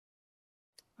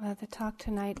The talk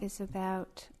tonight is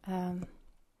about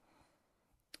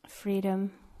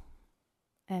freedom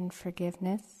and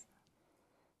forgiveness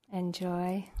and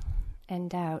joy and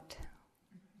doubt.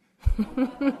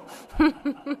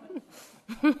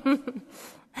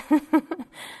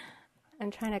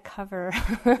 I'm trying to cover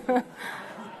a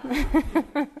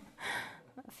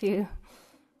few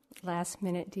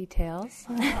last-minute details.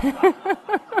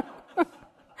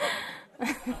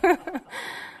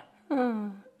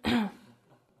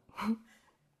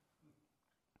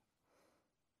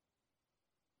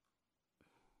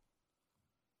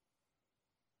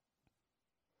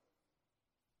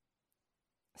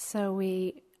 So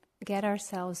we get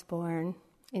ourselves born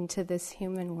into this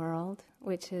human world,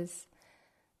 which is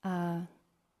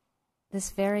this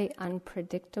very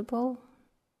unpredictable,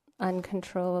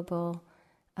 uncontrollable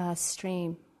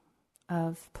stream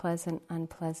of pleasant,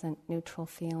 unpleasant, neutral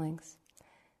feelings.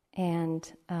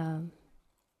 And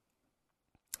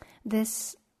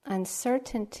this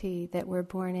uncertainty that we're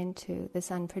born into, this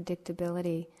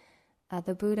unpredictability,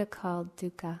 the Buddha called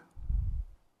dukkha.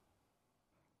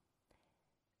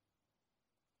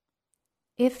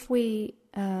 If we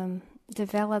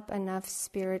develop enough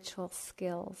spiritual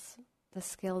skills, the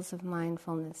skills of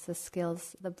mindfulness,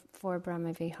 the four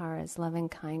Brahma-viharas, loving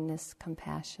kindness,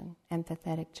 compassion,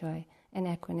 empathetic joy, and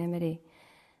equanimity,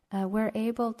 we're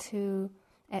able to,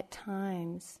 at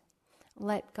times,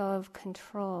 let go of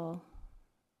control,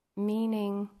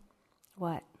 meaning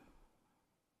what?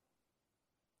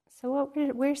 So what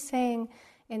we're saying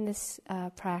in this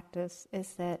practice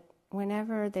is that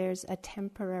whenever there's a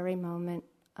temporary moment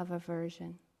of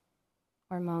aversion,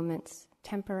 or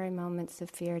temporary moments of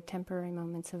fear, temporary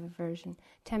moments of aversion,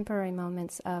 temporary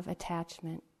moments of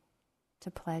attachment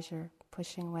to pleasure,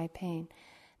 pushing away pain,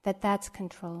 that's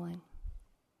controlling.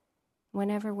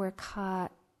 Whenever we're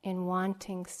caught in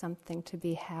wanting something to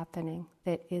be happening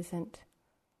that isn't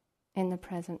in the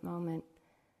present moment,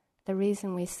 the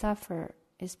reason we suffer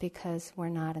is because we're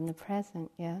not in the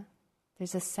present, yeah?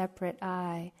 There's a separate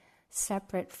I,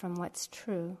 separate from what's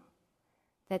true,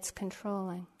 that's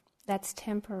controlling. That's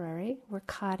temporary. We're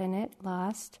caught in it,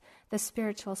 lost. The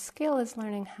spiritual skill is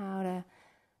learning how to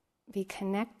be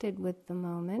connected with the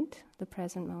moment, the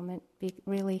present moment, be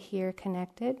really here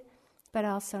connected, but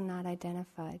also not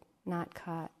identified, not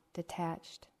caught,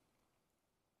 detached.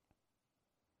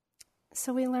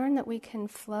 So we learn that we can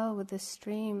flow with the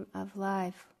stream of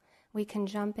life. We can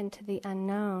jump into the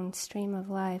unknown stream of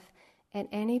life at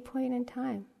any point in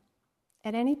time.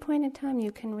 At any point in time,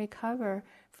 you can recover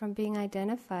from being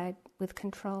identified with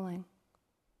controlling,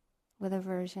 with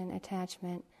aversion,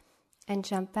 attachment, and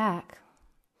jump back.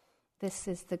 This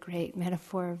is the great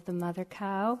metaphor of the mother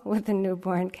cow with the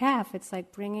newborn calf. It's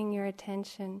like bringing your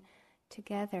attention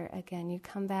together again. You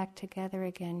come back together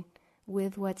again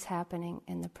with what's happening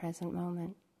in the present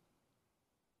moment.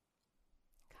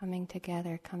 Coming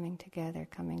together, coming together,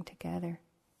 coming together.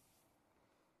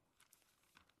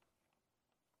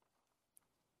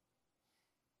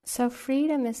 So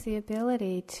freedom is the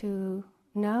ability to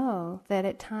know that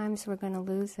at times we're going to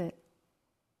lose it,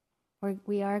 or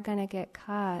we are going to get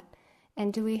caught,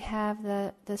 and do we have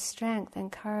the strength and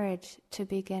courage to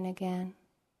begin again,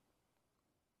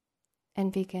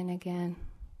 and begin again,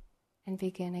 and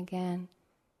begin again,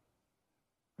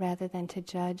 rather than to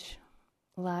judge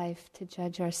life, to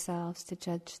judge ourselves, to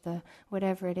judge the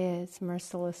whatever it is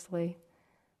mercilessly,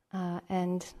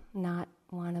 and not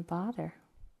want to bother.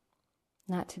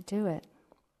 Not to do it.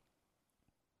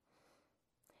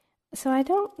 So I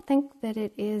don't think that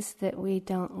it is that we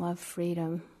don't love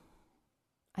freedom.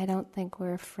 I don't think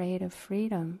we're afraid of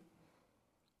freedom.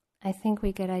 I think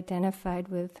we get identified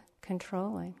with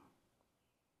controlling.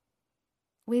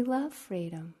 We love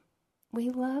freedom. We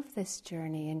love this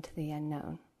journey into the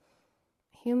unknown.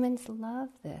 Humans love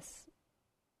this.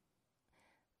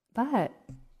 But,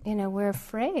 we're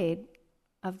afraid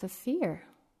of the fear.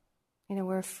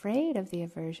 We're afraid of the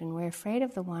aversion, we're afraid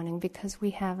of the wanting because we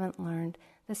haven't learned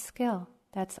the skill.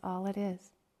 That's all it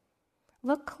is.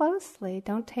 Look closely,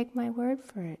 don't take my word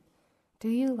for it. Do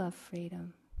you love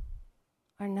freedom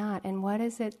or not? And what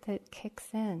is it that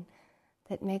kicks in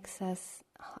that makes us,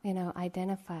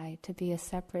 identify to be a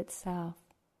separate self,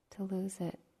 to lose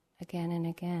it again and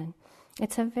again?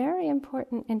 It's a very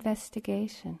important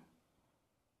investigation.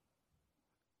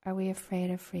 Are we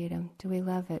afraid of freedom? Do we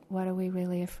love it? What are we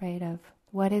really afraid of?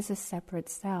 What is a separate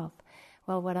self?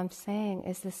 Well, what I'm saying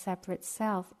is the separate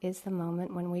self is the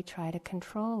moment when we try to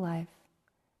control life.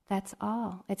 That's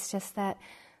all. It's just that,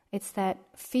 it's that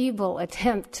feeble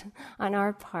attempt on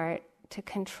our part to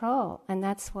control, and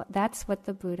that's what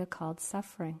the Buddha called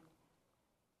suffering.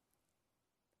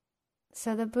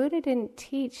 So the Buddha didn't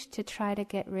teach to try to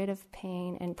get rid of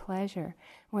pain and pleasure.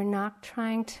 We're not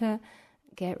trying to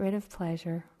get rid of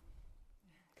pleasure.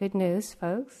 Good news,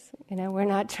 folks. We're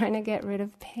not trying to get rid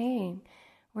of pain.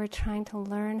 We're trying to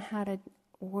learn how to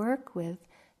work with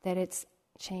that it's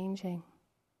changing.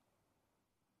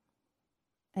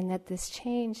 And that this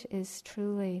change is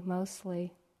truly,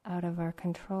 mostly out of our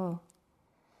control.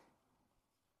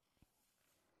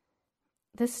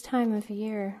 This time of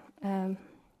year,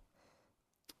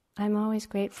 I'm always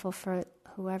grateful for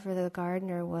whoever the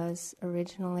gardener was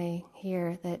originally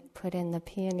here that put in the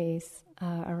peonies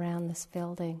around this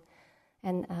building.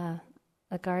 And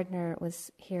a gardener was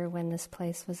here when this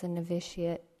place was a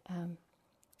novitiate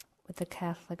with the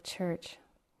Catholic Church.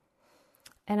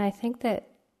 And I think that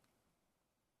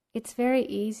it's very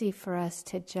easy for us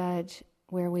to judge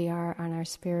where we are on our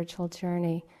spiritual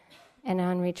journey. And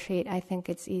on retreat, I think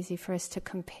it's easy for us to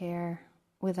compare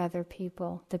with other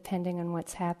people, depending on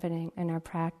what's happening in our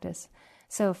practice.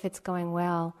 So if it's going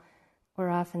well, we're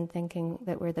often thinking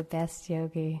that we're the best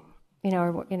yogi,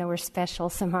 or we're special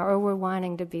somehow, or we're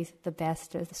wanting to be the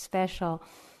best or the special.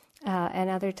 And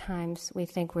other times we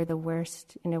think we're the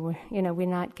worst. We're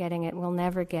not getting it. We'll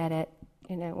never get it.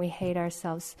 We hate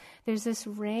ourselves. There's this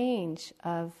range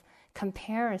of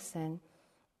comparison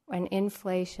and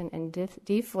inflation and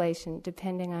deflation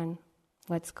depending on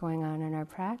what's going on in our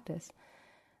practice.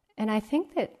 And I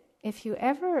think that if you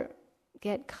ever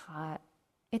get caught,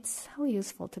 it's so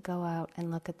useful to go out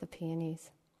and look at the peonies.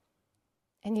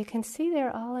 And you can see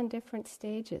they're all in different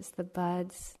stages, the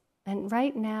buds. And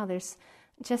right now there's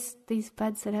just these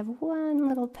buds that have one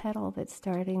little petal that's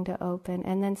starting to open.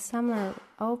 And then some are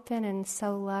open and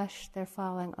so lush they're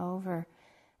falling over.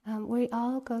 We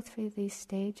all go through these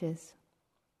stages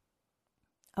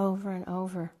over and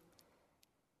over.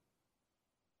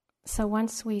 So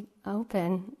once we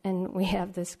open and we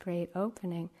have this great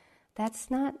opening, that's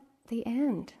not the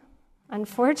end,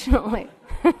 unfortunately.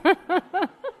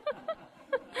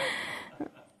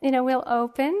 We'll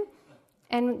open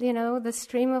and, the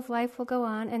stream of life will go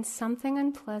on and something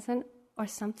unpleasant or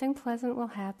something pleasant will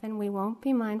happen. We won't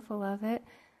be mindful of it.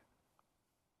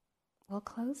 We'll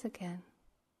close again.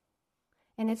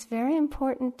 And it's very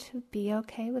important to be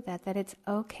okay with that it's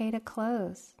okay to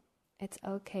close. It's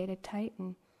okay to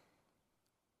tighten.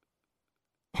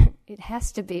 It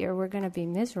has to be, or we're going to be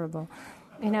miserable.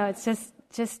 It's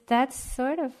just that's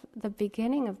sort of the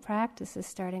beginning of practice, is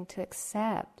starting to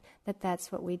accept that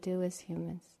that's what we do as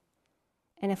humans.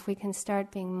 And if we can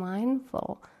start being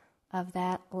mindful of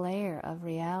that layer of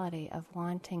reality, of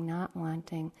wanting, not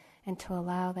wanting, and to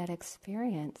allow that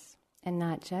experience and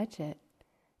not judge it,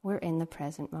 we're in the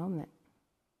present moment.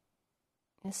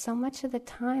 And so much of the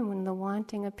time when the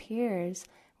wanting appears,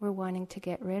 we're wanting to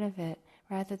get rid of it,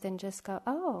 rather than just go,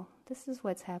 oh, this is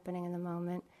what's happening in the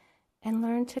moment, and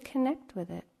learn to connect with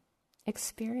it,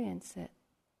 experience it,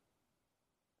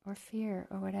 or fear,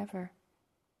 or whatever.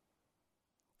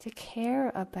 To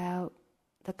care about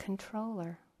the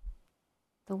controller,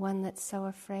 the one that's so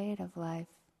afraid of life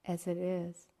as it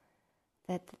is,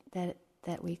 that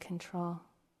we control.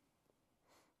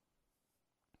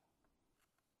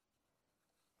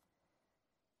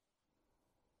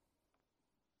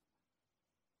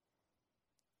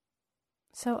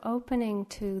 So opening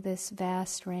to this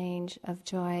vast range of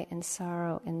joy and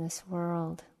sorrow in this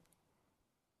world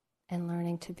and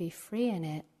learning to be free in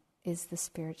it is the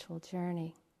spiritual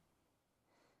journey.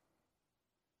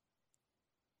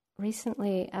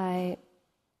 Recently, I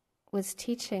was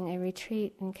teaching a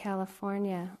retreat in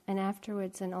California, and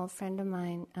afterwards an old friend of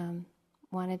mine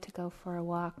wanted to go for a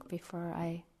walk before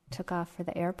I took off for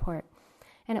the airport.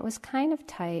 And it was kind of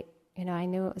tight. I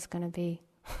knew it was going to be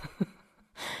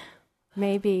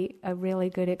maybe a really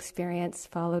good experience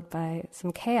followed by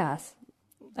some chaos.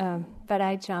 But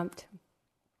I jumped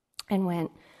and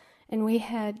went. And we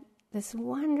had this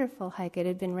wonderful hike. It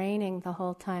had been raining the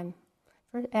whole time.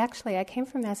 Actually, I came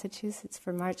from Massachusetts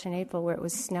for March and April, where it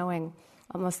was snowing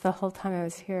almost the whole time I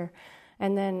was here.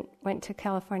 And then went to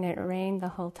California. It rained the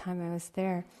whole time I was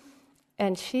there.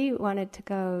 And she wanted to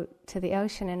go to the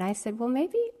ocean. And I said, well,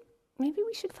 maybe we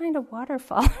should find a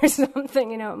waterfall or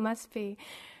something. It must be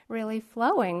really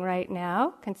flowing right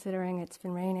now, considering it's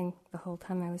been raining the whole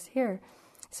time I was here.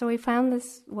 So we found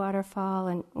this waterfall,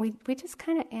 and we just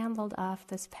kind of ambled off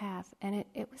this path, and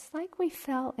it was like we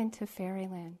fell into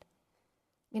fairyland.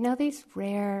 These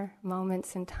rare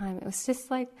moments in time. It was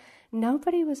just like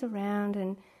nobody was around,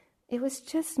 and it was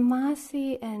just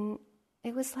mossy, and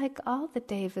it was like all the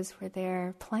devas were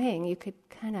there playing. You could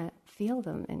kind of feel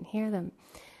them and hear them.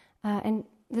 And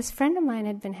this friend of mine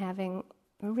had been having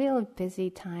a real busy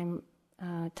time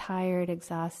tired,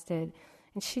 exhausted.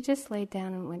 And she just laid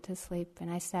down and went to sleep.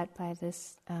 And I sat by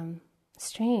this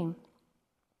stream.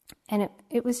 And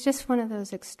it was just one of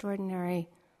those extraordinary,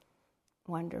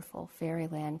 wonderful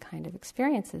fairyland kind of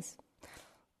experiences.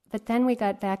 But then we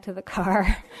got back to the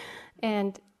car,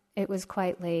 and it was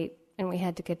quite late, and we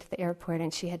had to get to the airport,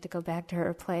 and she had to go back to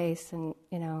her place and,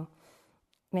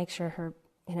 make sure her,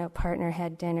 partner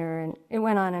had dinner, and it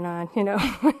went on,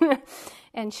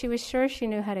 and she was sure she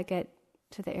knew how to get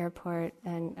to the airport,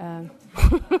 and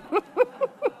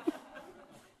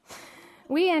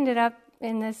we ended up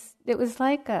in this, it was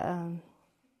like a,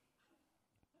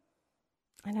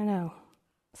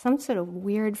 some sort of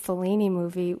weird Fellini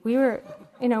movie. We were,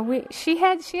 she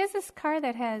has this car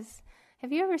that has,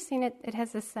 have you ever seen it? It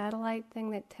has a satellite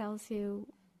thing that tells you,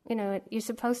 you're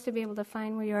supposed to be able to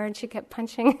find where you are, and she kept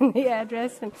punching in the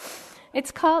address, and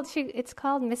it's called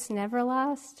Miss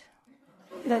Neverlost.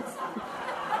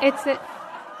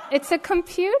 It's a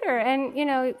computer, and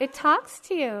it talks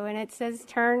to you, and it says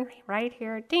turn right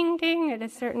here, ding ding, at a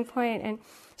certain point. And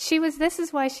this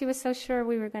is why she was so sure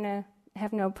we were going to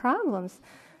have no problems.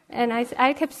 And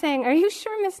I kept saying, "Are you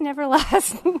sure Miss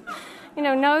Neverlost,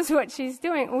 knows what she's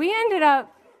doing?" We ended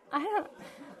up,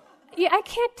 I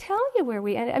can't tell you where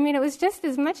we ended. I mean, it was just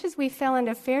as much as we fell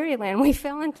into fairyland, we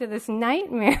fell into this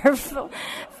nightmare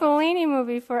Fellini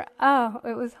movie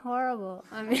it was horrible.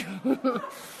 I mean,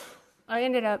 I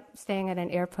ended up staying at an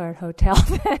airport hotel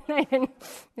that night and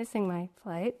missing my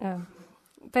flight.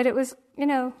 But it was,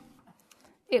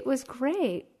 it was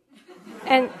great.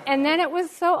 And then it was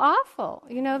so awful,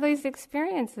 these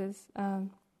experiences.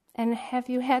 And have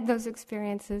you had those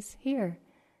experiences here?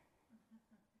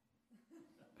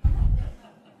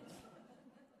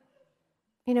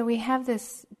 We have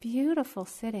this beautiful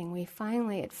sitting. It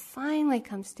finally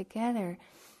comes together,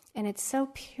 and it's so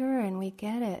pure, and we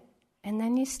get it. And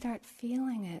then you start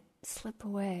feeling it slip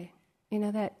away.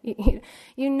 That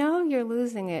you're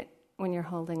losing it when you're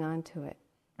holding on to it,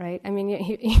 right? I mean,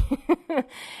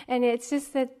 and it's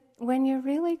just that when you're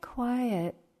really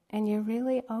quiet and you're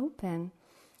really open,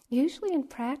 usually in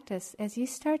practice, as you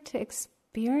start to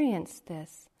experience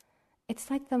this, it's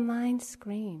like the mind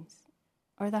screams.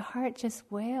 Or the heart just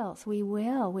wails. We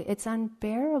wail. It's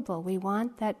unbearable. We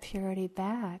want that purity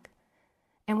back.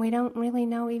 And we don't really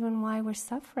know even why we're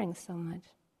suffering so much.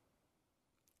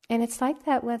 And it's like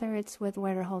that whether it's with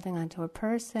we're holding on to a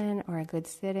person, or a good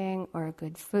sitting, or a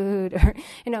good food, or,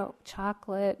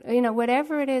 chocolate,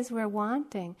 whatever it is we're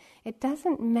wanting. It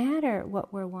doesn't matter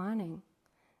what we're wanting.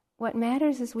 What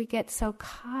matters is we get so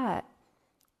caught,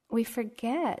 we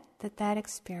forget that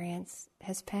experience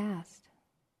has passed.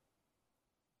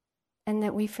 And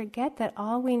that we forget that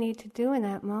all we need to do in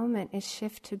that moment is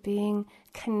shift to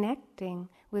connecting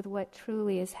with what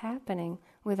truly is happening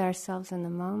with ourselves in the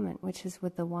moment, which is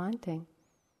with the wanting.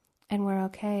 And we're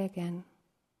okay again.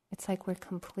 It's like we're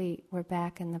complete. We're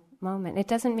back in the moment. It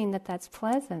doesn't mean that that's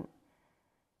pleasant.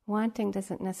 Wanting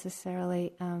doesn't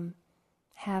necessarily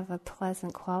have a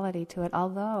pleasant quality to it,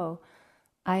 although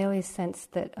I always sense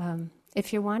that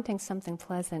if you're wanting something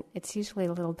pleasant, it's usually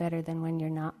a little better than when you're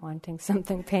not wanting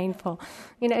something painful.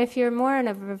 If you're more in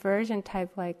a reversion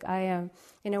type like I am,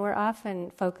 we're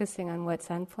often focusing on what's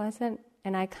unpleasant,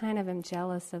 and I kind of am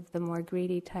jealous of the more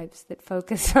greedy types that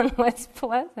focus on what's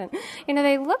pleasant.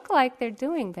 They look like they're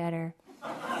doing better.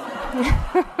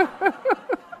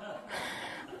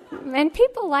 And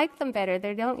people like them better.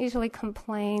 They don't usually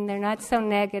complain. They're not so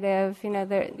negative.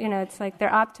 It's like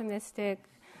they're optimistic.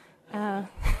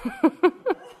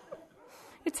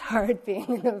 It's hard being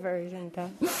an aversion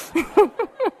type.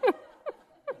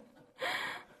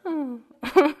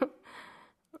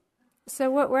 So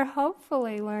what we're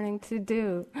hopefully learning to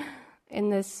do in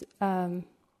this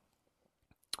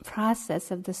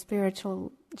process of the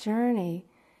spiritual journey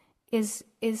is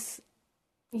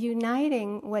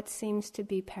uniting what seems to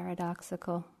be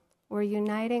paradoxical. We're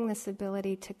uniting this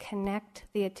ability to connect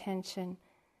the attention,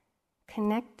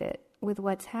 connect it with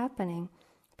what's happening,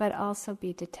 but also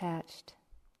be detached.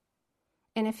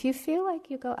 And if you feel like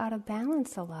you go out of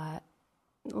balance a lot,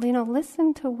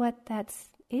 listen to what that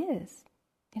is.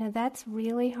 That's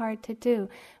really hard to do.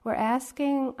 We're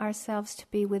asking ourselves to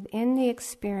be within the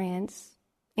experience,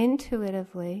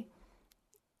 intuitively,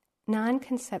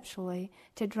 non-conceptually,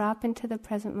 to drop into the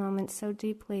present moment so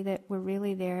deeply that we're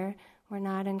really there. We're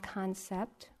not in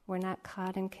concept. We're not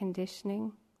caught in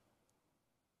conditioning.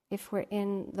 If we're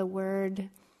in the word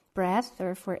breath,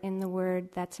 or if we're in the word,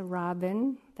 that's a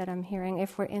robin that I'm hearing.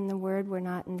 If we're in the word, we're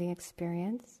not in the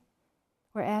experience.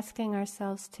 We're asking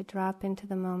ourselves to drop into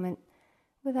the moment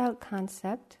without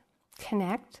concept,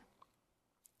 connect.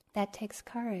 That takes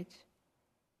courage.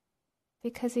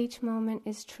 because each moment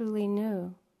is truly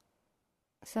new.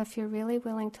 So if you're really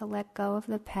willing to let go of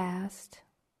the past,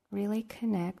 really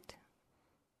connect,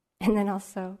 and then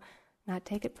also not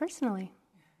take it personally.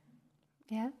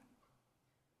 Yeah?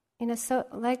 So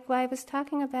like what I was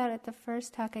talking about at the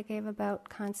first talk I gave about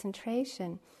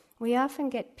concentration, we often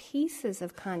get pieces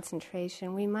of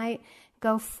concentration. We might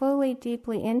go fully,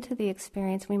 deeply into the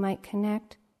experience, we might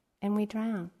connect, and we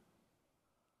drown.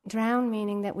 Drown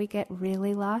meaning that we get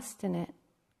really lost in it.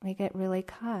 We get really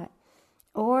caught.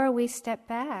 Or we step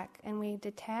back and we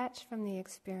detach from the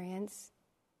experience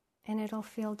and it'll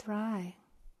feel dry.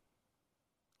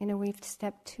 We've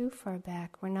stepped too far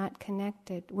back. We're not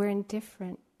connected. We're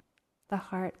indifferent. The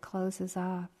heart closes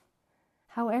off.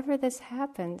 However this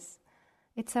happens,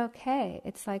 it's okay.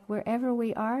 It's like wherever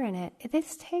we are in it,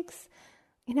 this takes,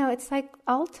 it's like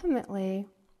ultimately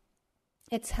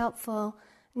it's helpful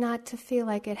not to feel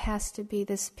like it has to be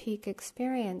this peak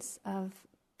experience of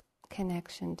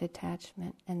connection,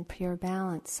 detachment, and pure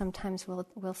balance. Sometimes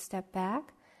we'll step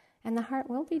back and the heart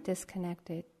will be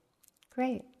disconnected.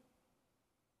 Great.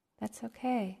 That's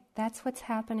okay. That's what's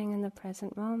happening in the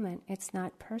present moment. It's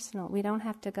not personal. We don't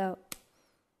have to go,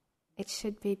 it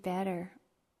should be better.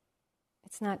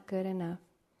 It's not good enough.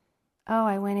 Oh,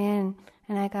 I went in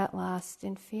and I got lost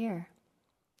in fear.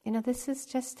 This is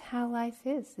just how life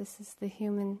is. This is the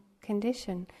human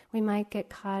condition. We might get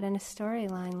caught in a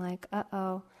storyline like,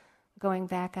 going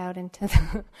back out into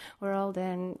the world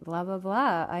and blah, blah,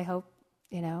 blah. I hope,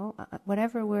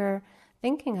 whatever we're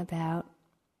thinking about,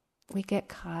 we get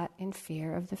caught in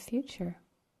fear of the future.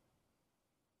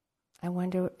 I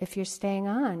wonder if you're staying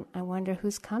on. I wonder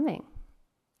who's coming.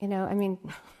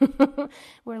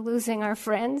 We're losing our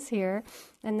friends here.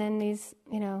 And then these,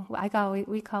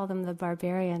 we call them the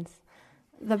barbarians.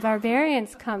 The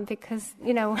barbarians come because,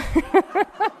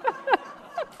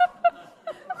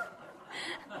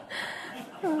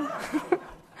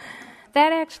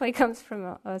 that actually comes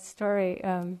from a story.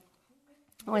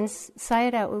 When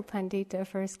Sayadaw U Pandita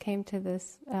first came to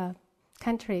this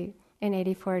country in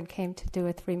 84 and came to do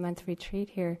a 3-month retreat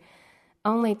here,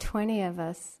 only 20 of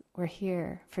us were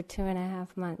here for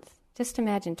 2.5 months. Just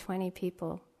imagine 20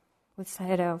 people with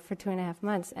Sayadaw for 2.5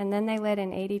 months. And then they let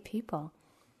in 80 people.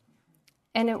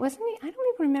 And it wasn't, I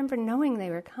don't even remember knowing they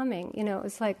were coming. It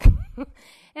was like,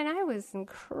 and I was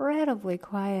incredibly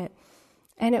quiet.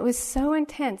 And it was so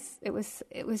intense. It was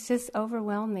just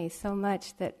overwhelmed me so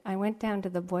much that I went down to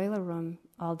the boiler room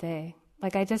all day.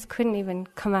 Like I just couldn't even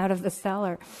come out of the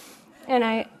cellar. And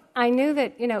I knew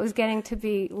that, it was getting to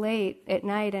be late at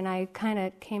night, and I kind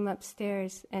of came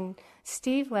upstairs, and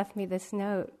Steve left me this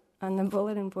note on the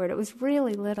bulletin board. It was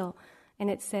really little, and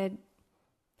it said,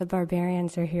 "The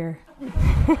barbarians are here."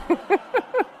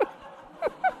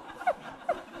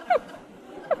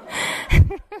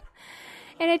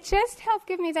 And it just helped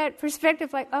give me that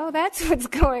perspective, like, oh, that's what's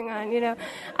going on,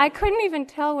 I couldn't even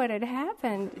tell what had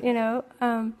happened,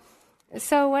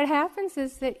 So what happens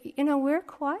is that, we're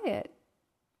quiet,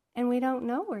 and we don't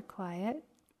know we're quiet.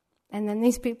 And then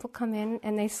these people come in,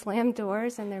 and they slam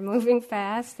doors, and they're moving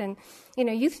fast, and,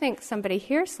 you think somebody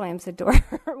here slams a door.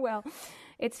 Well,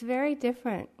 it's very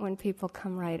different when people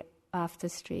come right off the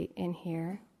street in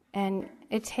here, and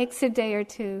it takes a day or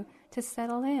two to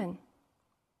settle in.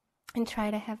 And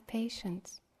try to have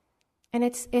patience. And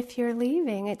if you're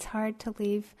leaving, it's hard to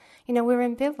leave. We're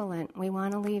ambivalent. We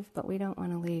want to leave, but we don't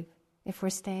want to leave. If we're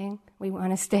staying, we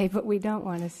want to stay, but we don't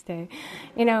want to stay.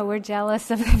 We're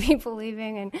jealous of the people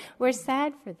leaving, and we're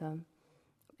sad for them.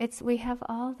 We have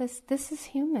all this. This is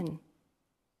human.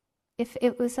 If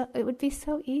it would be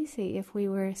so easy if we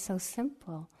were so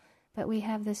simple. But we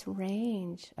have this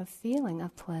range of feeling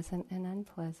of pleasant and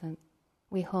unpleasant.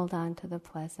 We hold on to the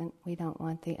pleasant. We don't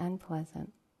want the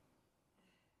unpleasant.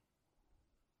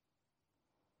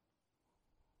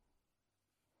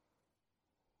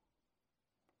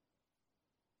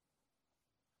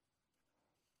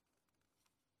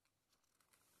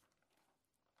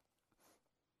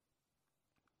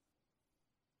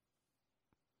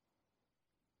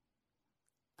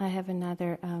 I have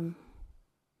another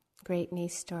great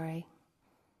niece story,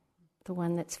 the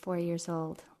one that's 4 years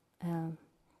old.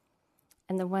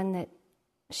 And the one that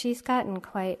she's gotten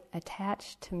quite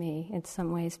attached to me in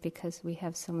some ways because we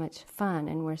have so much fun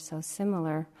and we're so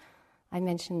similar. I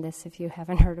mentioned this if you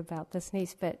haven't heard about this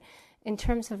niece, but in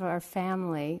terms of our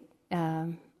family,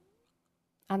 I'm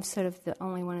sort of the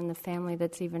only one in the family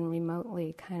that's even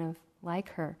remotely kind of like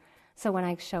her. So when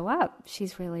I show up,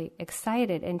 she's really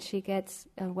excited, and she gets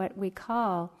what we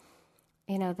call,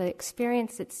 the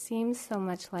experience that seems so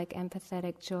much like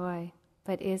empathetic joy,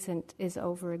 but isn't, is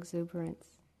over-exuberance.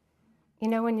 You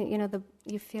know when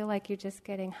you feel like you're just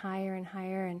getting higher and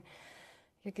higher, and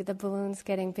the balloon's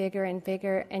getting bigger and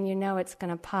bigger, and you know it's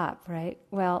going to pop, right?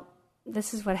 Well,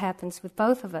 this is what happens with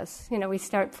both of us. You know, we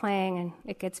start playing, and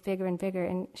it gets bigger and bigger,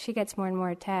 and she gets more and more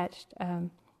attached.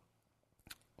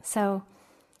 So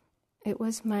it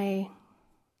was my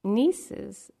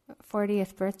niece's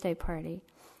 40th birthday party,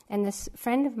 and this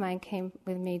friend of mine came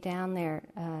with me down there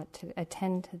to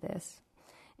attend to this.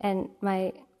 And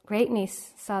my great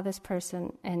niece saw this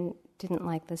person and didn't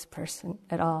like this person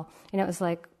at all. You know, it was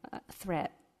like a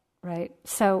threat, right?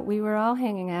 So we were all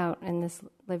hanging out in this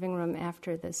living room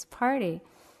after this party,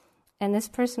 and this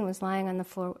person was lying on the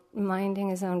floor, minding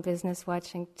his own business,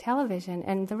 watching television,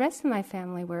 and the rest of my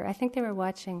family I think they were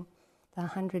watching the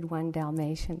 101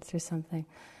 Dalmatians or something.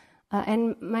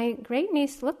 And my great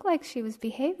niece looked like she was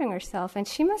behaving herself, and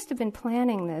she must have been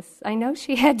planning this. I know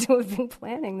she had to have been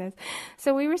planning this.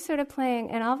 So we were sort of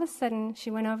playing, and all of a sudden she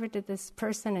went over to this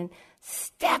person and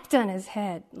stepped on his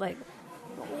head, like,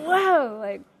 whoa,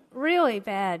 like really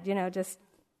bad, you know, just,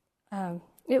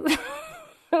 it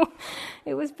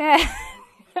was bad.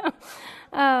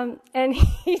 And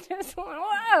he just went,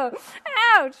 whoa,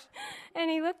 ouch. And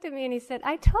he looked at me and he said,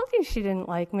 I told you she didn't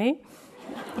like me.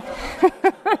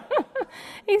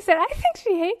 He said, I think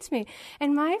she hates me.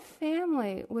 And my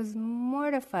family was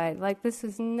mortified. Like, this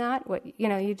is not what,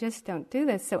 you just don't do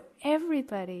this. So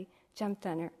everybody jumped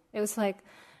on her. It was like,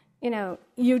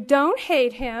 you don't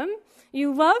hate him,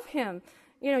 you love him.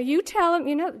 You tell him,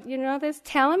 you know this,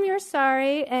 tell him you're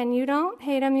sorry, and you don't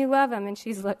hate him, you love him. And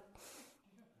she's like,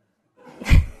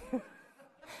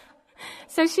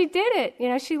 so she did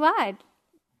it, she lied.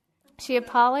 She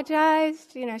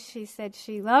apologized, she said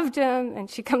she loved him, and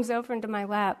she comes over into my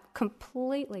lap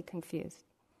completely confused.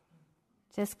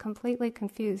 Just completely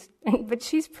confused. But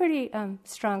she's pretty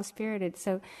strong-spirited,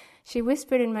 so she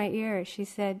whispered in my ear, she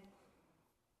said,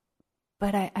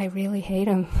 but I really hate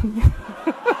him.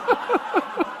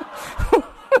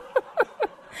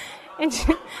 And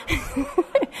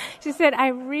she said, I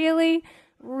really,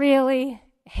 really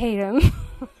hate him.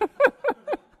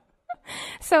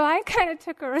 So I kind of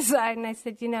took her aside and I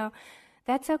said,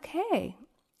 that's okay.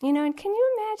 And can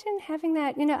you imagine having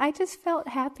that? I just felt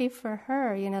happy for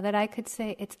her, that I could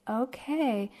say, it's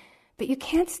okay, but you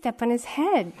can't step on his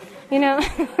head,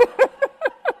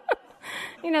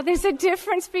 There's a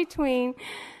difference between,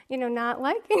 not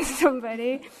liking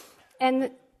somebody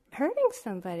and hurting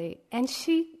somebody. And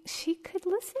she could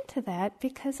listen to that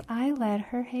because I let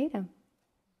her hate him.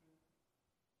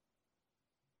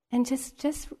 And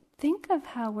just think of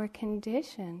how we're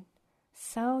conditioned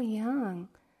so young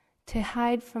to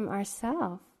hide from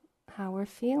ourselves how we're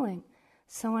feeling.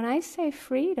 So when I say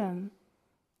freedom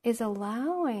is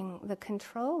allowing the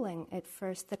controlling at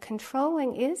first, the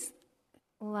controlling is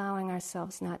allowing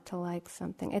ourselves not to like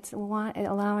something. It's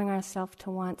allowing ourselves to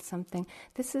want something.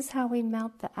 This is how we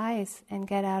melt the ice and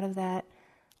get out of that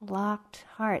locked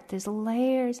heart. There's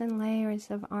layers and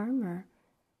layers of armor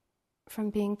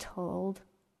from being told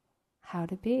how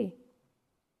to be,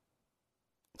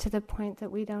 to the point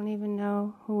that we don't even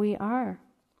know who we are.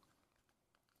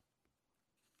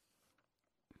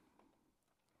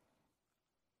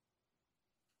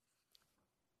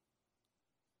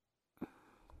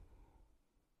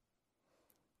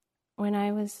 When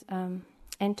I was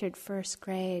entered first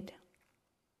grade,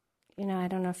 I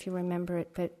don't know if you remember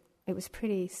it, but it was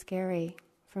pretty scary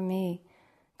for me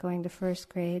going to first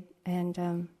grade,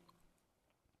 and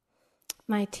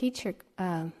my teacher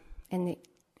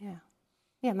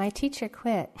my teacher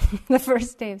quit the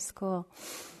first day of school.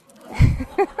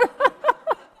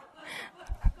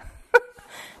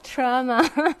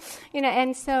 Trauma,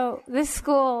 and so this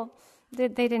school, they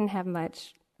didn't have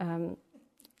much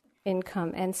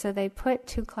income, and so they put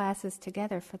 2 classes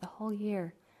together for the whole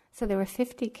year. So there were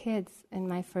 50 kids in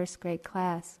my first grade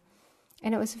class,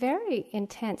 and it was very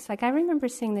intense. Like, I remember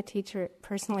seeing the teacher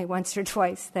personally once or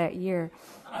twice that year.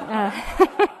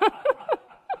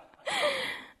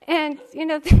 And,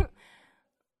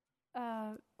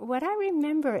 what I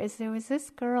remember is there was this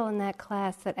girl in that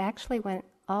class that actually went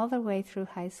all the way through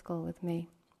high school with me.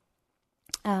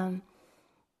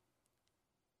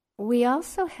 We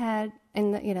also had,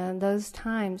 in those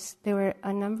times, there were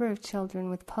a number of children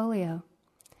with polio.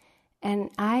 And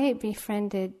I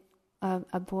befriended a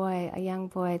young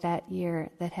boy that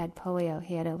year that had polio.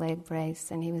 He had a leg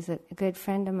brace, and he was a good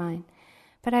friend of mine.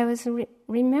 But I was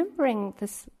remembering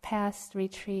this past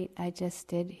retreat I just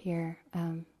did here,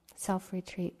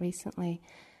 self-retreat recently.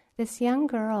 This young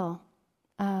girl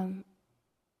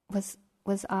was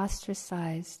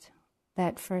ostracized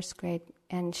that first grade,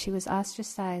 and she was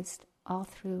ostracized all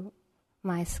through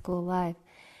my school life.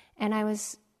 And I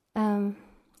was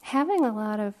having a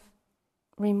lot of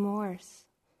remorse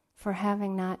for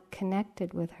having not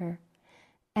connected with her.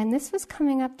 And this was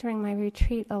coming up during my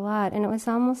retreat a lot, and it was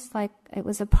almost like it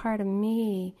was a part of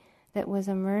me that was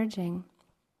emerging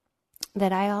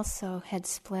that I also had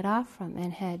split off from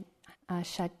and had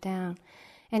shut down.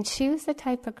 And she was the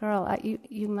type of girl,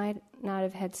 you might not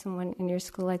have had someone in your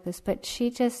school like this, but she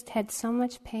just had so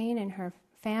much pain in her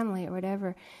family or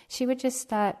whatever. She would just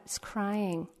start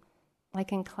crying,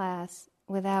 like in class,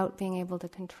 without being able to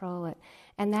control it.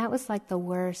 And that was like the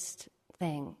worst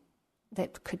thing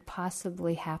that could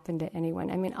possibly happen to anyone.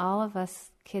 I mean, all of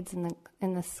us kids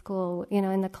in the school,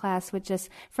 in the class would just,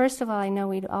 first of all, I know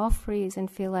we'd all freeze and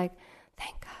feel like,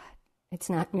 thank God, it's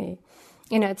not me.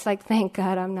 It's like, thank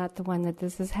God I'm not the one that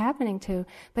this is happening to.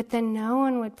 But then no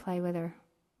one would play with her.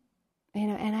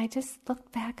 And I just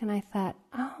looked back and I thought,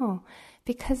 oh,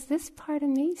 because this part of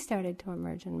me started to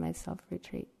emerge in my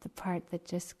self-retreat, the part that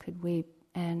just could weep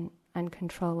and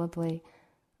uncontrollably.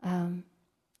 And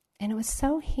it was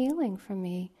so healing for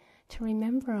me to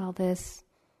remember all this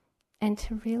and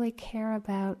to really care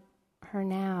about her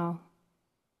now,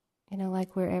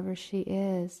 like wherever she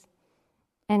is.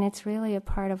 And it's really a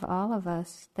part of all of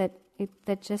us that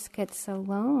just gets so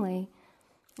lonely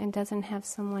and doesn't have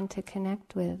someone to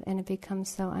connect with, and it becomes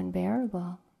so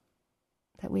unbearable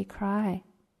that we cry.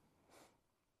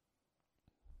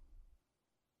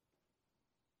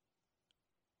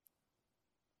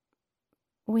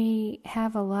 We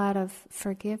have a lot of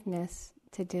forgiveness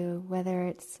to do, whether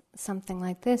it's something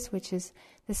like this, which is,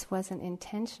 this wasn't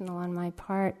intentional on my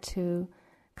part to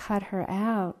cut her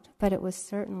out, but it was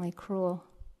certainly cruel.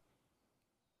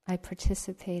 I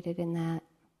participated in that.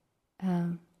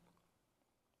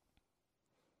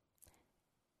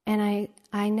 And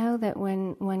I know that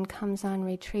when one comes on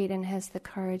retreat and has the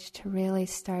courage to really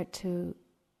start to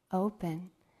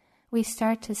open, we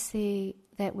start to see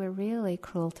that we're really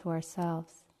cruel to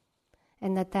ourselves,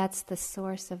 and that that's the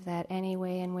source of that. Any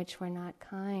way in which we're not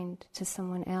kind to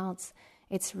someone else,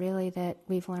 it's really that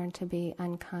we've learned to be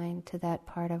unkind to that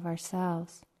part of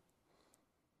ourselves.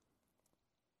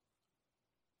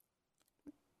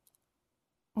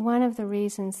 One of the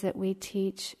reasons that we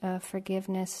teach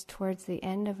forgiveness towards the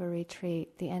end of a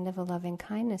retreat, the end of a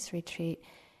loving-kindness retreat,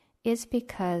 is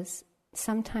because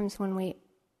sometimes when we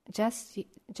just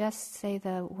say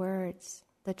the words,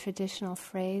 the traditional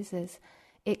phrases,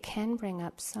 it can bring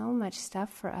up so much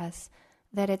stuff for us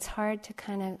that it's hard to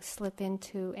kind of slip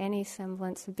into any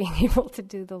semblance of being able to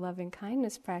do the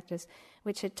loving-kindness practice,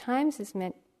 which at times is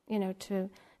meant, to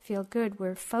feel good.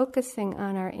 We're focusing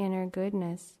on our inner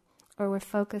goodness, or we're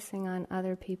focusing on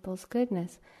other people's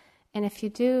goodness. And if you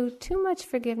do too much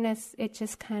forgiveness, it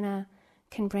just kind of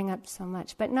can bring up so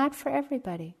much, but not for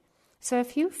everybody. So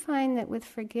if you find that with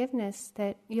forgiveness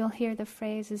that you'll hear the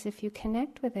phrases, if you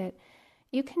connect with it,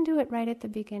 you can do it right at the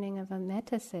beginning of a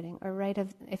metta sitting, or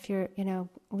if you're,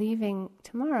 leaving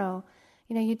tomorrow,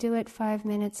 you do it 5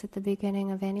 minutes at the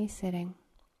beginning of any sitting,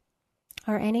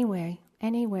 or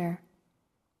anywhere.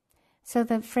 So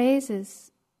the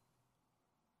phrases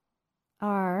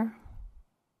are,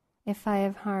 if I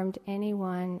have harmed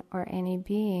anyone or any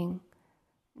being,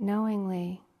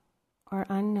 knowingly or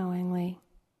unknowingly,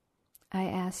 I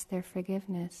ask their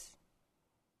forgiveness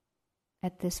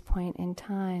at this point in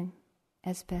time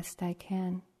as best I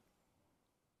can.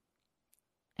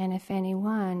 And if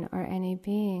anyone or any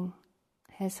being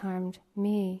has harmed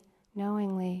me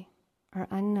knowingly or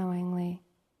unknowingly,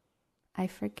 I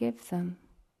forgive them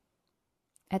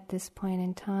at this point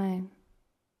in time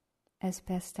as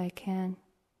best I can.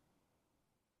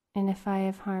 And if I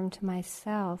have harmed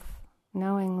myself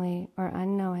knowingly or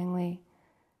unknowingly,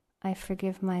 I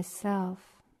forgive myself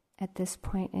at this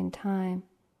point in time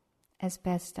as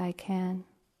best I can.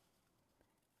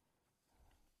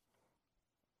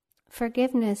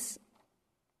 Forgiveness,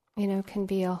 can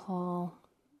be a whole,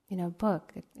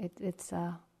 book. It's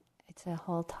a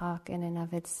whole talk in and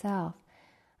of itself.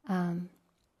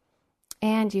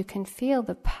 And you can feel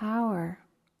the power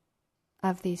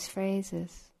of these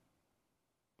phrases,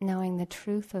 knowing the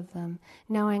truth of them,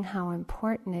 knowing how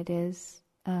important it is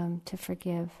to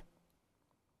forgive.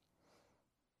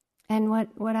 And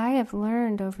what I have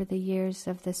learned over the years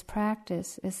of this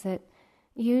practice is that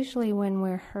usually when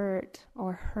we're hurt,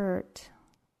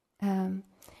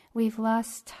 we've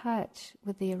lost touch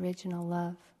with the original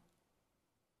love.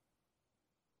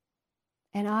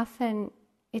 And often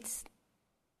it's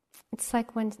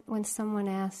like when someone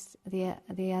asked the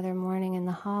other morning in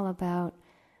the hall about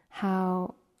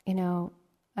how,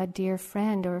 a dear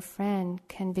friend or a friend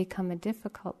can become a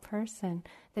difficult person,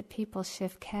 that people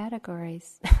shift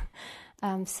categories.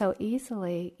 so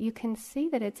easily, you can see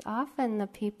that it's often the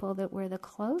people that we're the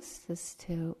closest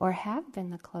to, or have been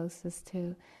the closest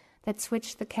to, that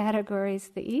switch the categories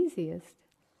the easiest.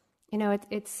 You know,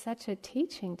 it's such a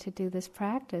teaching to do this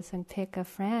practice and pick a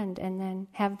friend and then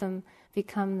have them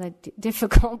become the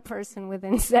difficult person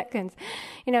within seconds.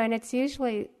 You know, and it's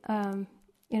usually,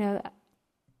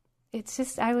 it's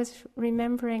just, I was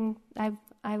remembering,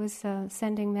 I was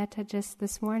sending metta just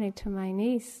this morning to my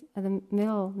niece, the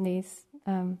middle niece,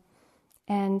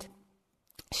 and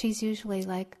she's usually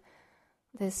like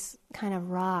this kind of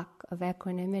rock of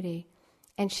equanimity,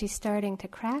 and she's starting to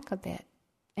crack a bit.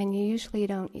 And you usually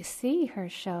don't see her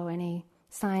show any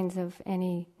signs of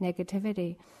any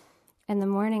negativity. And the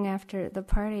morning after the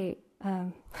party,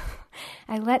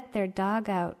 I let their dog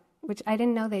out, which I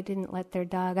didn't know they didn't let their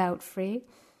dog out free.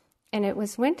 And it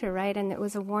was winter, right? And it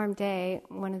was a warm day,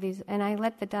 one of these, and I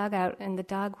let the dog out and the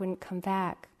dog wouldn't come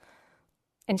back.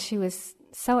 And she was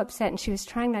so upset and she was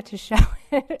trying not to show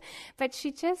it. But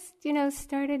she just,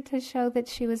 started to show that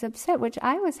she was upset, which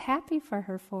I was happy for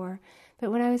her for.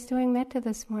 But when I was doing metta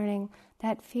this morning,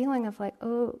 that feeling of like,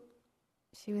 oh,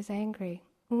 she was angry.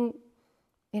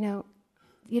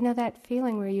 That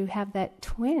feeling where you have that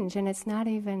twinge and it's not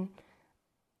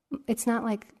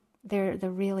like they're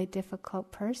the really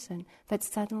difficult person, but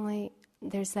suddenly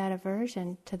there's that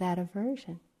aversion to that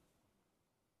aversion.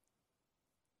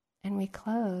 And we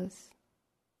close.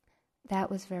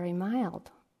 That was very mild.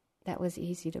 That was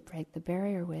easy to break the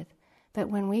barrier with. But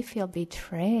when we feel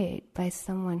betrayed by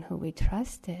someone who we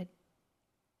trusted,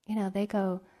 they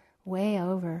go way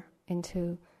over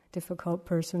into difficult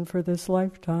person for this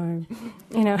lifetime,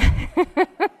 and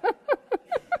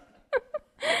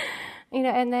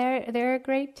they're a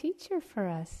great teacher for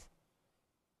us.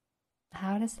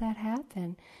 How does that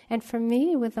happen? And for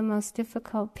me, with the most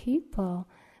difficult people,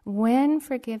 when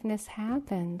forgiveness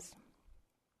happens,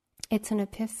 it's an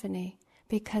epiphany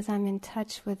because I'm in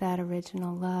touch with that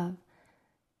original love.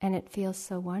 And it feels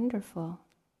so wonderful.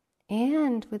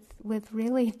 And with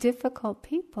really difficult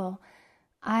people,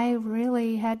 I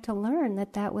really had to learn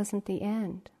that wasn't the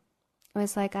end. It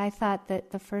was like I thought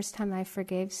that the first time I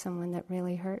forgave someone that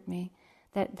really hurt me,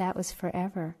 that was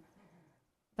forever.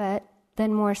 But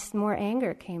then more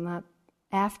anger came up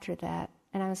after that.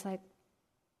 And I was like,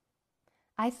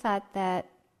 I thought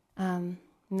that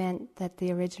meant that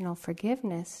the original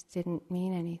forgiveness didn't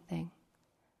mean anything.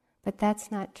 But that's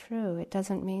not true. It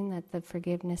doesn't mean that the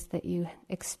forgiveness that you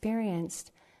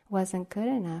experienced wasn't good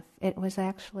enough. It was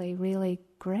actually really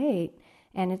great,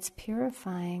 and it's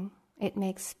purifying. It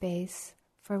makes space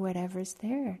for whatever's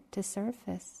there to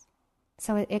surface.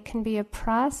 So it can be a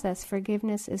process.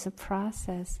 Forgiveness is a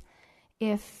process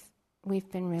if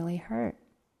we've been really hurt.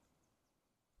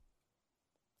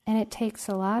 And it takes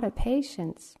a lot of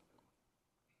patience.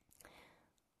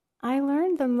 I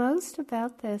learned the most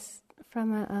about this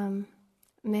from a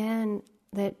man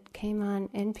that came on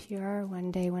NPR one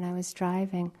day when I was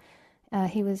driving.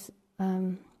 He was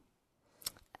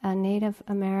a Native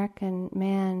American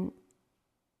man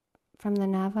from the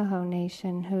Navajo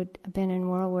Nation who'd been in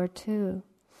World War II,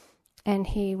 and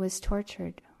he was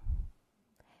tortured.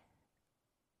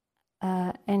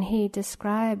 And he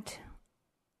described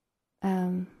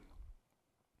being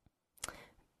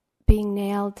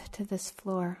nailed to this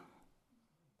floor.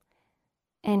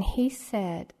 And he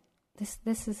said,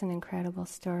 this is an incredible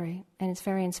story, and it's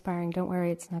very inspiring. Don't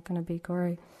worry, it's not going to be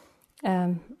gory.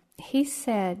 He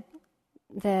said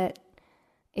that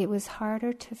it was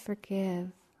harder to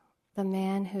forgive the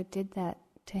man who did that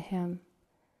to him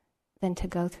than to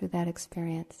go through that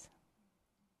experience.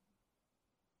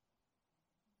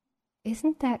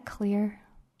 Isn't that clear?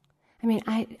 I mean,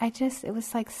 it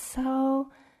was like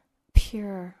so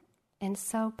pure and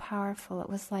so powerful. It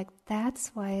was like, that's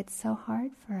why it's so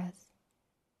hard for us.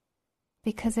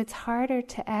 Because it's harder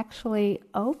to actually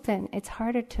open, it's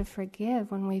harder to forgive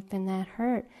when we've been that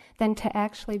hurt than to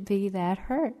actually be that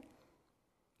hurt.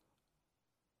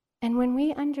 And when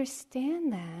we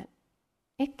understand that,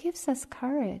 it gives us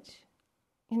courage.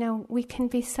 We can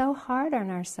be so hard on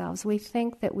ourselves. We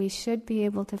think that we should be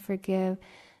able to forgive,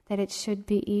 that it should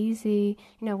be easy,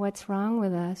 what's wrong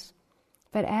with us?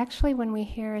 But actually when we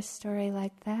hear a story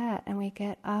like that and we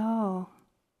get, and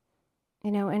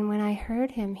when I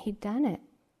heard him, he'd done it.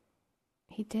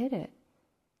 He did it.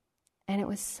 And it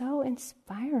was so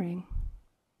inspiring.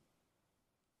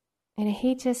 And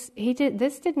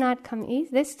this did not come easy.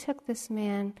 This took this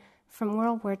man from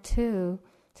World War II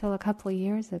till a couple of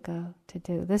years ago to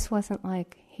do. This wasn't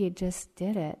like he just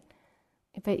did it.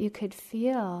 But you could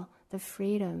feel the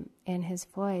freedom in his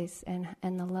voice and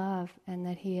the love, and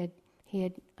that he'd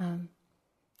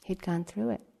gone through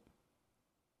it.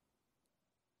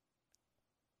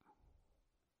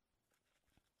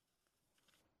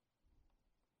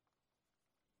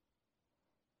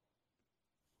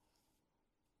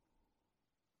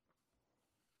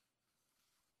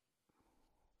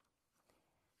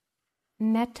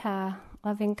 metta,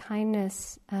 loving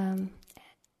kindness,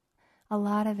 a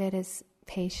lot of it is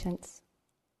patience,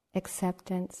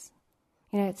 acceptance.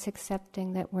 It's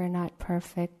accepting that we're not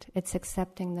perfect. It's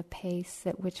accepting the pace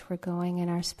at which we're going in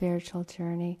our spiritual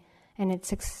journey. And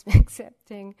it's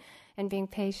accepting and being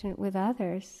patient with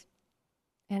others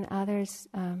and others'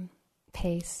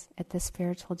 pace at the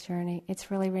spiritual journey.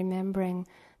 It's really remembering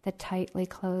the tightly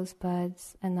closed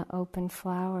buds and the open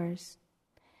flowers.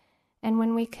 And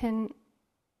when we can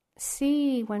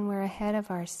see when we're ahead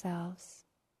of ourselves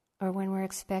or when we're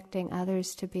expecting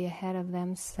others to be ahead of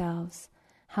themselves,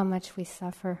 how much we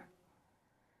suffer.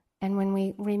 And when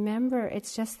we remember,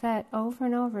 it's just that over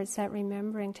and over, it's that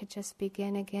remembering to just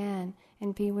begin again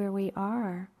and be where we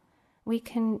are. We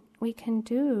can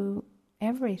do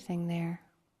everything there.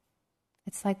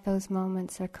 It's like those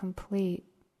moments are complete.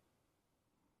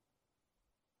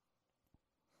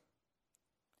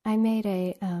 I made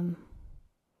a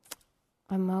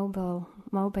mobile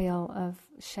of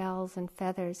shells and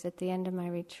feathers at the end of my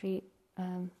retreat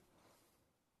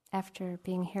after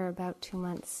being here about 2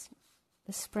 months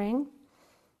this spring.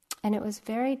 And it was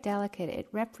very delicate. It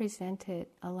represented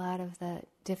a lot of the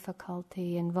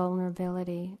difficulty and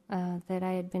vulnerability that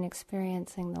I had been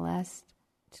experiencing the last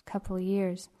couple of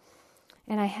years.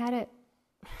 And I had it,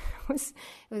 it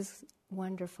was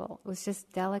wonderful. It was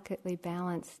just delicately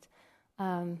balanced.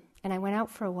 And I went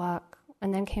out for a walk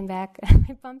and then came back and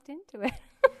I bumped into it.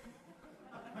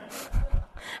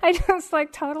 I just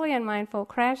totally unmindful,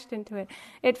 crashed into it.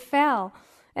 It fell.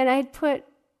 And I'd put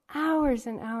hours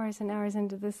and hours and hours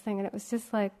into this thing, and it was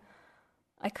just I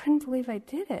couldn't believe I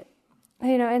did it.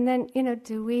 And then,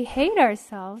 do we hate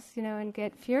ourselves, and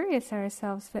get furious at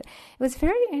ourselves? But it was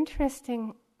very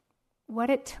interesting what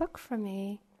it took for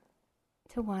me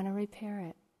to want to repair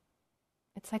it.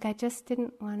 It's I just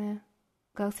didn't want to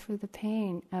go through the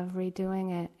pain of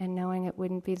redoing it and knowing it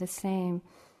wouldn't be the same.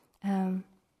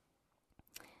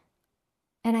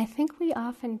 And I think we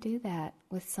often do that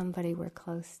with somebody we're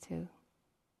close to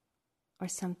or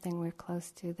something we're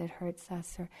close to that hurts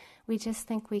us, or we just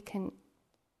think we can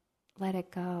let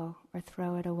it go or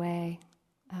throw it away,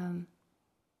 and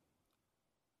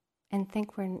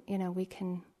think we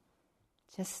can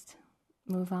just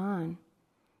move on.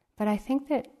 But I think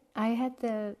that I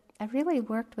really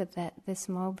worked with this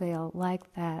mobile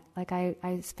like that.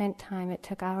 I spent time, it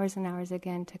took hours and hours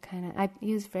again to I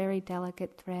used very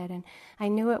delicate thread, and I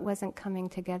knew it wasn't coming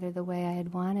together the way I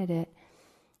had wanted it.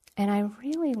 And I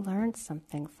really learned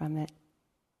something from it.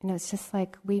 It's just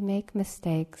we make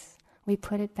mistakes, we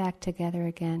put it back together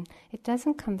again. It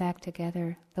doesn't come back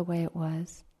together the way it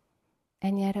was.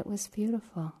 And yet it was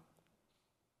beautiful.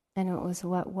 And it was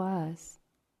what was.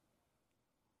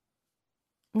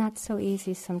 Not so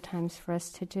easy sometimes for us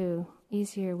to do.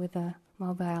 Easier with a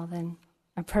mobile than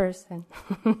a person.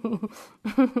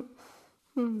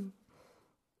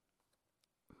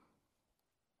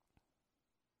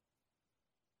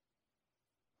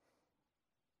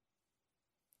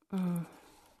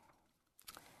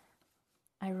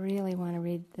 I really want to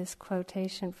read this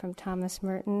quotation from Thomas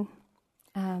Merton.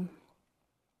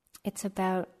 It's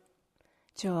about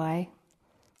joy,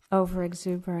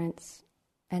 overexuberance,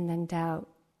 and then doubt,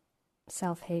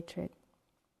 self-hatred.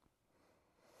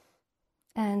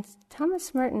 And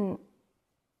Thomas Merton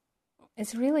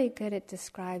is really good at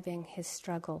describing his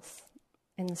struggles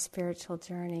in the spiritual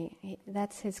journey.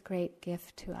 That's his great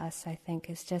gift to us, I think,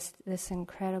 is just this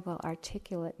incredible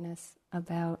articulateness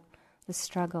about the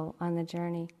struggle on the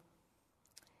journey.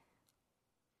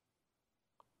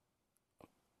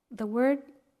 The word,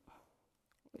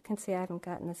 you can see I haven't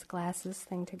gotten this glasses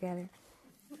thing together.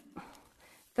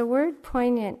 The word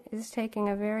poignant is taking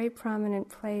a very prominent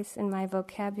place in my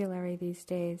vocabulary these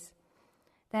days.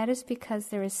 That is because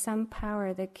there is some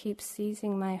power that keeps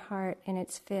seizing my heart in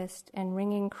its fist and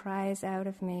wringing cries out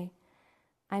of me.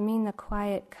 I mean the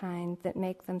quiet kind that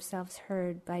make themselves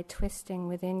heard by twisting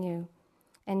within you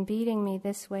and beating me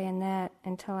this way and that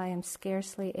until I am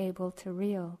scarcely able to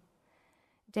reel.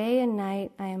 Day and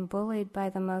night I am bullied by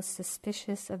the most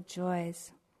suspicious of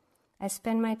joys. I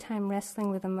spend my time wrestling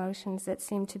with emotions that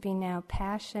seem to be now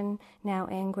passion, now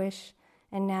anguish,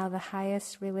 and now the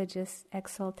highest religious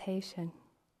exaltation.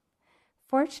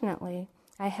 Fortunately,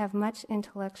 I have much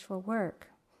intellectual work,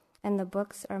 and the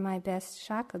books are my best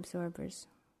shock absorbers.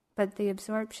 But the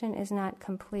absorption is not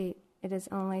complete, it is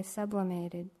only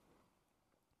sublimated.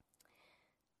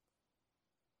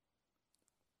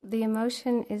 The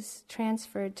emotion is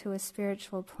transferred to a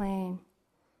spiritual plane.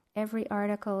 Every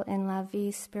article in La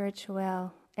Vie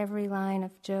Spirituelle, every line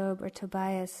of Job or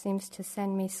Tobias seems to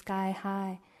send me sky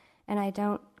high, and I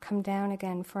don't come down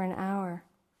again for an hour.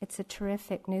 It's a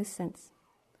terrific nuisance.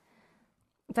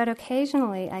 But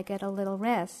occasionally I get a little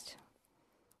rest.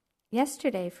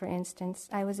 Yesterday, for instance,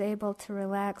 I was able to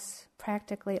relax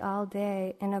practically all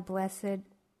day in a blessed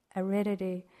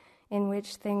aridity in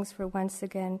which things were once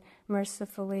again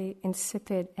mercifully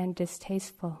insipid and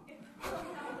distasteful.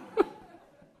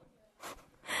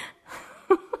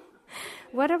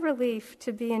 What a relief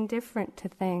to be indifferent to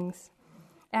things,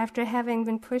 after having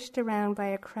been pushed around by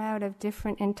a crowd of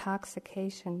different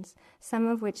intoxications, some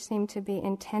of which seem to be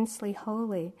intensely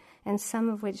holy, and some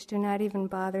of which do not even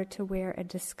bother to wear a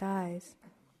disguise.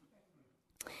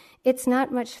 It's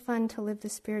not much fun to live the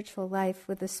spiritual life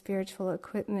with the spiritual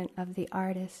equipment of the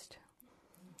artist.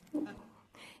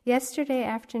 Yesterday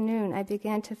afternoon, I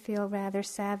began to feel rather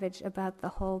savage about the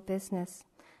whole business.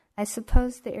 I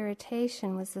suppose the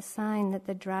irritation was the sign that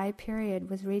the dry period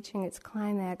was reaching its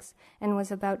climax and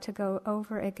was about to go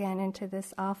over again into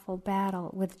this awful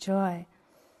battle with joy.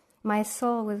 My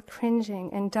soul was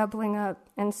cringing and doubling up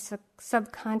and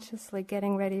subconsciously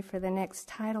getting ready for the next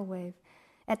tidal wave.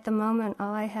 At the moment,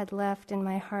 all I had left in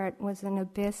my heart was an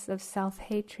abyss of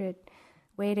self-hatred,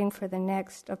 waiting for the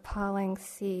next appalling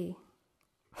sea.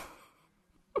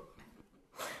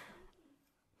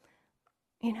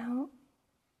 You know,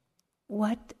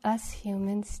 what us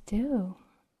humans do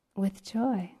with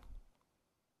joy.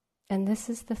 And this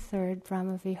is the third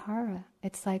Brahmavihara.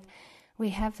 It's like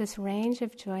we have this range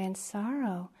of joy and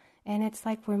sorrow, and it's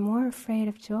like we're more afraid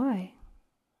of joy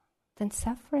than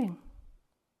suffering.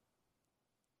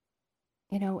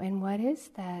 You know, and what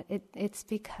is that? It's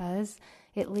because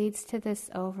it leads to this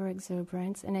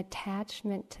overexuberance and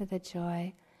attachment to the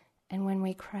joy, and when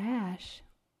we crash,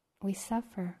 we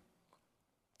suffer.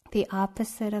 The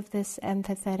opposite of this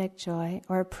empathetic joy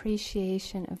or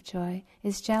appreciation of joy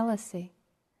is jealousy.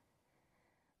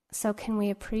 So can we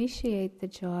appreciate the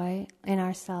joy in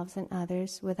ourselves and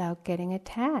others without getting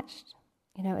attached?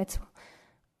 You know, it's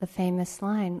the famous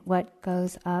line, what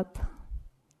goes up,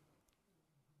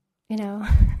 you know,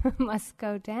 must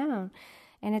go down.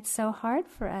 And it's so hard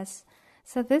for us.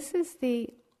 So this is the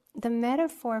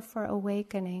metaphor for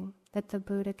awakening that the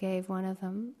Buddha gave, one of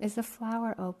them, is a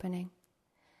flower opening.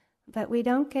 But we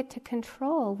don't get to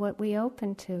control what we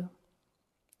open to.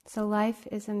 So life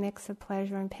is a mix of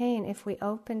pleasure and pain. If we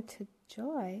open to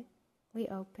joy, we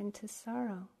open to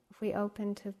sorrow. If we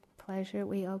open to pleasure,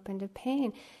 we open to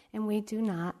pain. And we do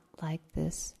not like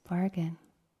this bargain.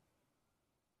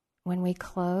 When we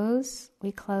close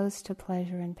to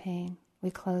pleasure and pain.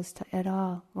 We close to it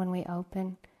all. When we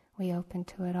open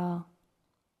to it all.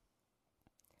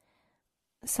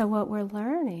 So what we're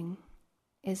learning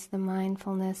is the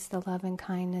mindfulness, the loving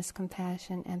kindness,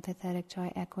 compassion, empathetic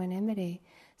joy, equanimity.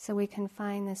 So we can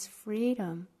find this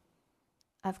freedom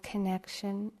of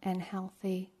connection and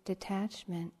healthy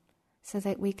detachment so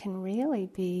that we can really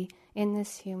be in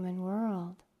this human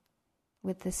world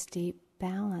with this deep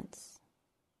balance.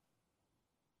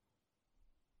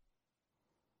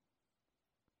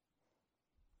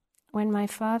 When my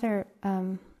father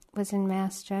was in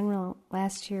Mass General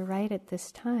last year, right at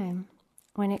this time,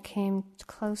 when it came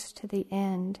close to the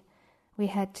end, we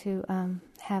had to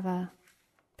have a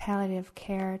palliative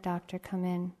care doctor come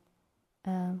in,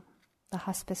 the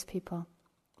hospice people,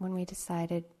 when we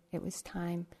decided it was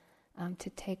time to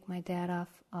take my dad off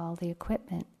all the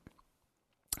equipment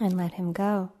and let him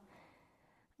go.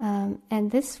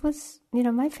 And this was, you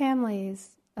know, my family is,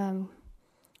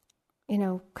 you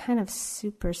know, kind of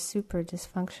super, super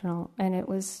dysfunctional, and it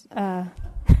was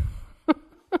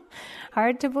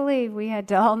hard to believe we had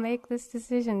to all make this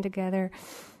decision together.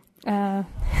 I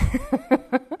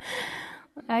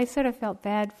sort of felt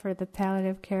bad for the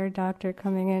palliative care doctor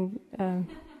coming in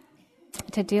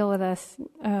to deal with us.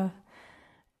 And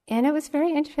it was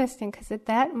very interesting because at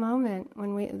that moment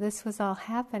when this was all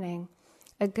happening,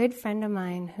 a good friend of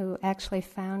mine who actually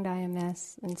found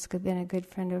IMS and has been a good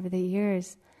friend over the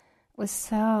years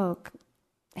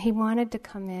he wanted to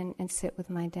come in and sit with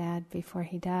my dad before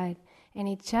he died. And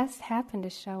he just happened to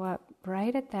show up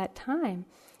right at that time.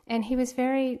 And he was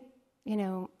very, you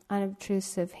know,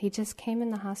 unobtrusive. He just came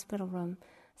in the hospital room,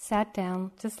 sat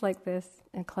down just like this,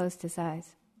 and closed his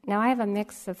eyes. Now I have a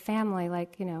mix of family,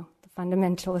 like, you know, the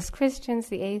fundamentalist Christians,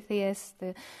 the atheists,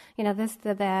 the, you know, this,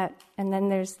 the, that, and then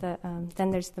there's the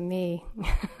me,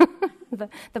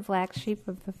 the black sheep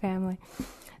of the family.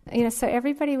 You know, so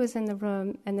everybody was in the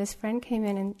room, and this friend came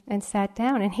in and sat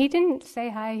down, and he didn't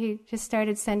say hi, he just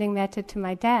started sending metta to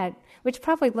my dad, which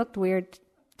probably looked weird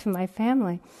to my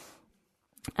family.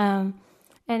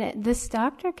 This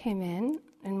doctor came in,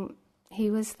 and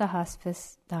he was the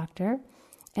hospice doctor,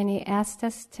 and he asked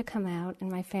us to come out,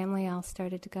 and my family all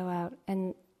started to go out,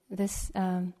 and this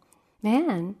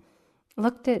man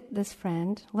looked at this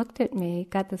friend, looked at me,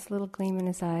 got this little gleam in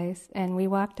his eyes, and we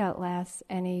walked out last,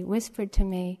 and he whispered to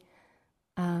me,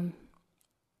 I'm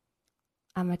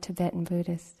a Tibetan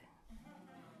Buddhist.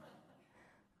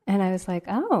 And I was like,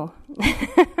 oh.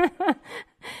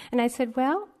 And I said,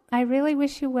 well, I really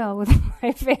wish you well with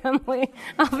my family.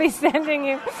 I'll be sending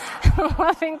you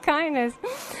loving kindness.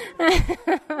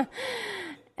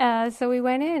 So we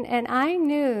went in, and I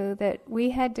knew that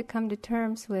we had to come to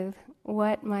terms with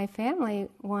what my family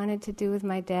wanted to do with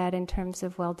my dad in terms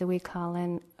of, well, do we call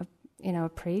in a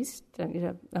priest,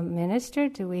 a minister?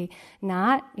 Do we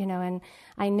not? And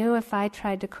I knew if I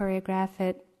tried to choreograph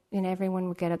it, everyone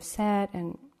would get upset.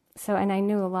 And I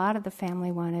knew a lot of the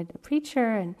family wanted a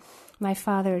preacher, and my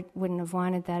father wouldn't have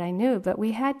wanted that, I knew. But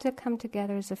we had to come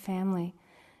together as a family.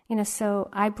 So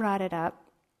I brought it up,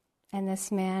 and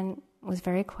this man was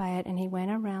very quiet, and he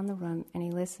went around the room, and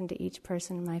he listened to each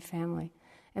person in my family.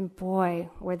 And boy,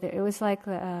 it was like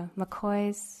the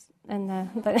McCoys and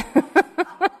the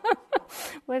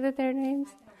what are their names?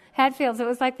 Hatfields. It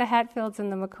was like the Hatfields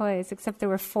and the McCoys, except there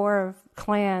were 4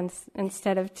 clans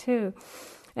instead of 2.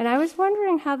 And I was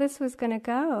wondering how this was going to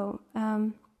go.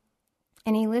 And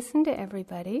he listened to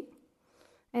everybody.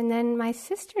 And then my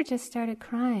sister just started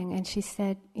crying, and she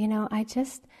said,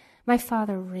 my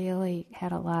father really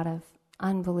had a lot of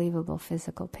unbelievable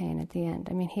physical pain at the end.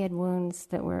 I mean, he had wounds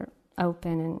that were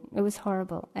open, and it was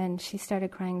horrible. And she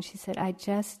started crying, and she said,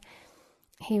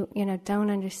 don't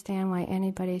understand why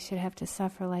anybody should have to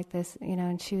suffer like this,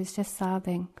 and she was just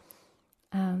sobbing.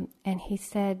 And he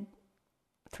said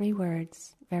 3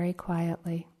 words very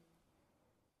quietly.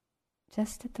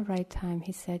 Just at the right time,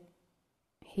 he said,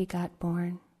 he got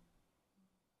born.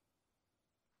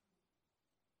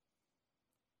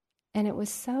 And it was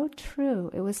so true.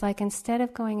 It was like, instead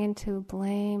of going into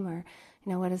blame or,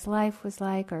 what his life was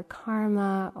like or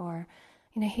karma or,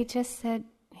 he just said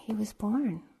he was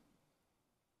born.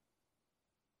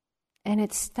 And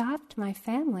it stopped my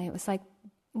family. It was like,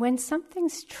 when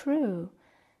something's true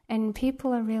and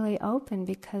people are really open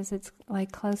because it's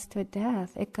like close to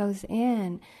death, it goes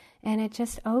in, and it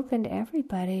just opened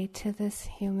everybody to this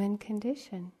human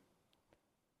condition.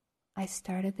 I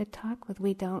started the talk with,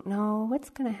 we don't know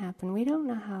what's going to happen. We don't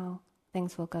know how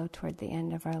things will go toward the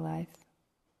end of our life.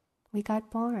 We got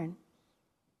born,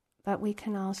 but we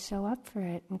can all show up for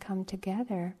it and come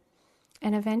together.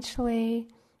 And eventually,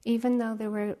 even though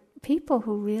there were people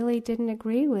who really didn't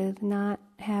agree with not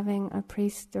having a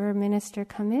priest or a minister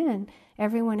come in,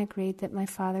 everyone agreed that my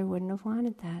father wouldn't have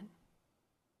wanted that.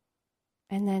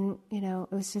 And then,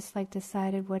 it was just like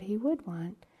decided what he would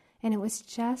want. And it was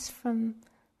just from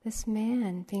this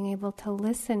man being able to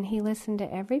listen. He listened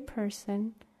to every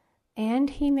person, and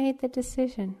he made the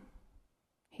decision.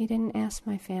 He didn't ask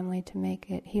my family to make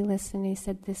it. He listened. He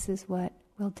said, this is what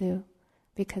we'll do,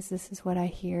 because this is what I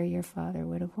hear your father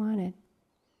would have wanted.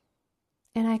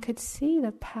 And I could see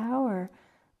the power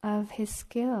of his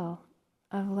skill,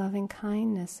 of loving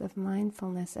kindness, of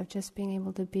mindfulness, of just being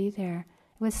able to be there.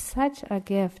 It was such a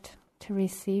gift to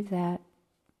receive that.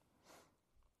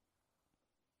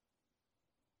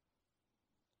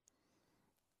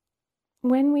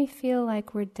 When we feel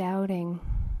like we're doubting,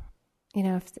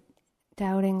 if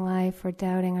doubting life or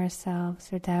doubting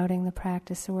ourselves or doubting the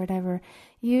practice or whatever,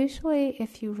 usually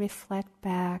if you reflect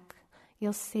back,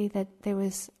 you'll see that there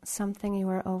was something you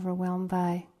were overwhelmed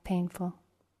by, painful.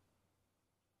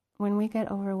 When we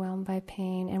get overwhelmed by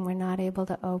pain and we're not able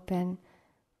to open,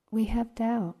 we have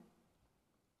doubt.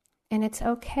 And it's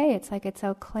okay. It's like it's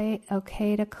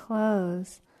okay to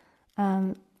close.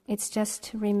 It's just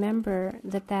to remember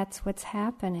that that's what's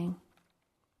happening.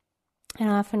 And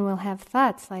often we'll have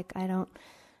thoughts like,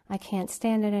 I can't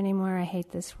stand it anymore, I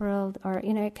hate this world, or,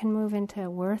 it can move into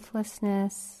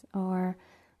worthlessness or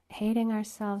hating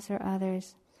ourselves or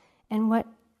others. And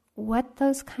what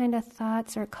those kind of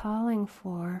thoughts are calling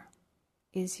for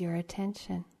is your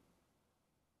attention.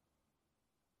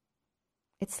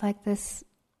 It's like this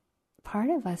part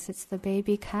of us, it's the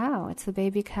baby cow. It's the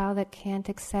baby cow that can't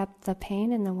accept the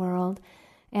pain in the world,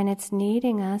 and it's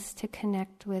needing us to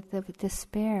connect with the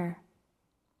despair.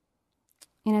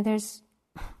 There's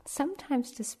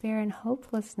sometimes despair and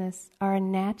hopelessness are a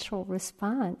natural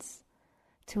response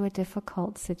to a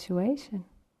difficult situation.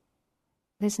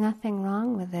 There's nothing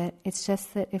wrong with it. It's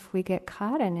just that if we get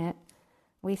caught in it,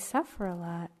 we suffer a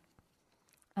lot.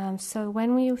 So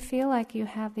when you feel like you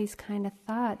have these kind of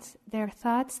thoughts, they're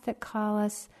thoughts that call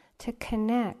us to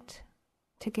connect,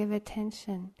 to give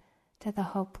attention to the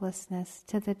hopelessness,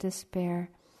 to the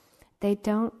despair. They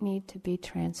don't need to be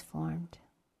transformed.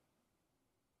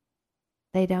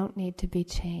 They don't need to be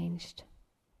changed.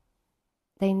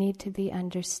 They need to be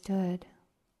understood.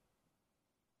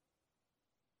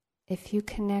 If you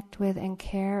connect with and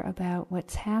care about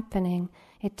what's happening,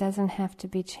 it doesn't have to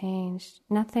be changed.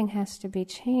 Nothing has to be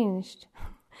changed.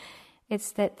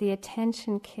 It's that the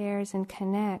attention cares and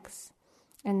connects,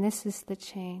 and this is the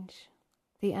change.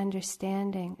 The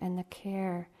understanding and the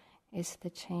care is the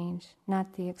change,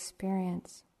 not the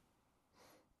experience.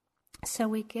 So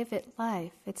we give it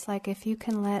life. It's like if you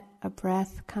can let a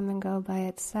breath come and go by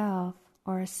itself,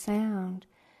 or a sound,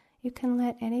 you can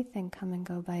let anything come and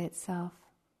go by itself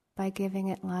by giving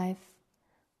it life,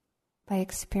 by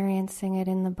experiencing it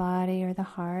in the body or the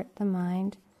heart, the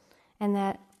mind. And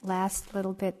that last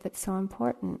little bit that's so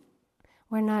important,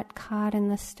 we're not caught in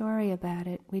the story about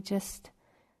it. We just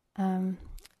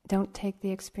don't take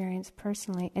the experience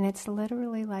personally. And it's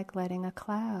literally like letting a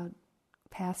cloud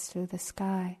pass through the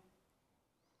sky.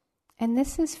 And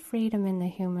this is freedom in the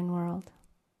human world.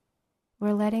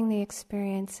 We're letting the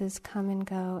experiences come and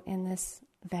go in this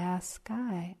vast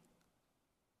sky.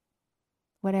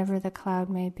 Whatever the cloud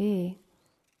may be,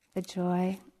 the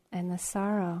joy and the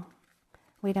sorrow.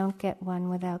 We don't get one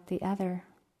without the other.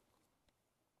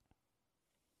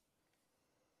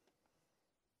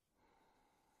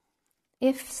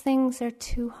 If things are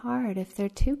too hard, if they're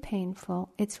too painful,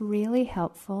 it's really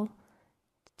helpful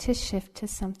to shift to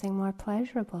something more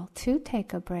pleasurable, to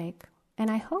take a break. And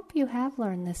I hope you have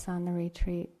learned this on the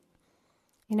retreat.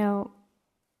 You know,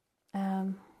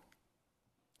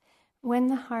 when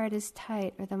the heart is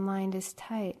tight or the mind is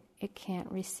tight, it can't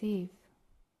receive.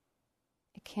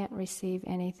 It can't receive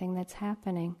anything that's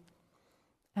happening.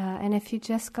 And if you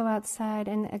just go outside,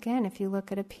 and again, if you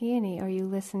look at a peony or you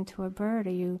listen to a bird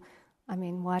or you,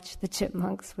 watch the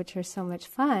chipmunks, which are so much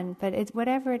fun, but it's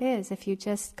whatever it is, if you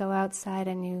just go outside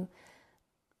and you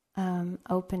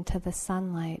open to the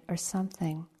sunlight or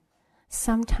something,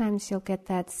 sometimes you'll get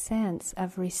that sense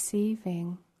of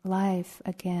receiving life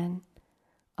again,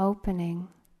 opening,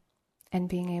 and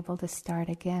being able to start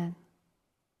again.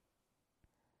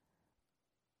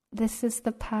 This is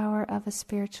the power of a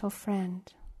spiritual friend.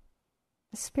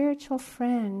 A spiritual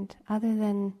friend, other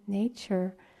than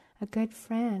nature, a good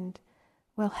friend,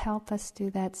 will help us do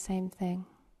that same thing.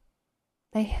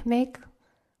 They make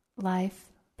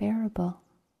life bearable.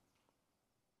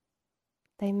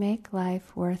 They make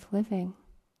life worth living.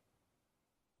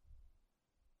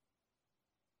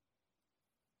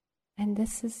 And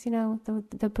this is,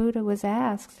 the Buddha was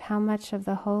asked how much of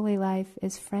the holy life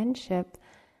is friendship.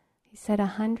 He said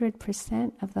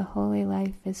 100% of the holy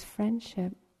life is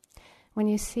friendship. When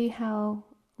you see how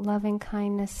loving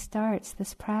kindness starts,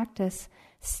 this practice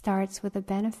starts with a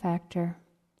benefactor,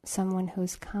 someone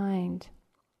who's kind.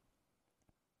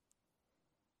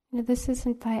 This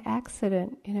isn't by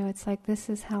accident. It's like this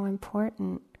is how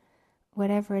important,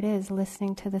 whatever it is,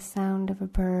 listening to the sound of a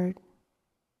bird,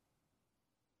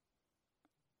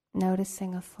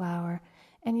 noticing a flower.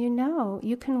 And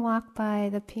you can walk by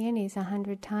the peonies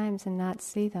 100 times and not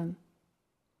see them.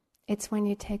 It's when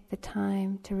you take the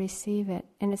time to receive it.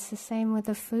 And it's the same with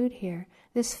the food here.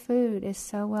 This food is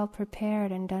so well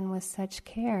prepared and done with such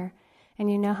care.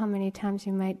 And you know how many times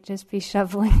you might just be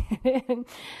shoveling it in.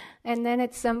 And then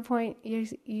at some point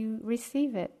you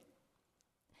receive it.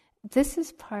 This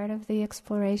is part of the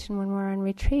exploration when we're on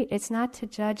retreat. It's not to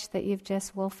judge that you've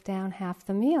just wolfed down half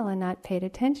the meal and not paid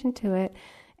attention to it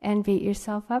and beat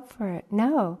yourself up for it.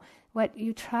 No. What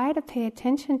you try to pay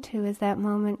attention to is that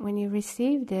moment when you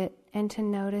received it and to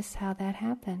notice how that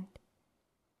happened.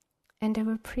 And to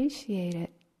appreciate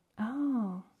it.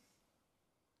 Oh,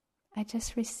 I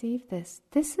just received this.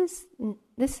 This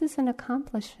is an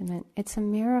accomplishment. It's a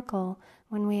miracle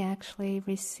when we actually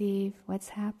receive what's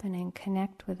happening,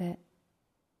 connect with it.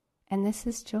 And this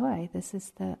is joy. This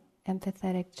is the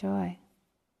empathetic joy.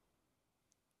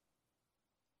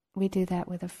 We do that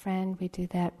with a friend. We do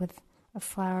that with a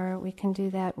flower. We can do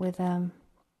that with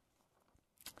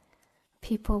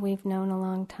people we've known a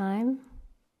long time.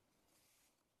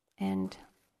 And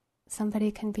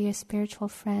somebody can be a spiritual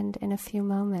friend in a few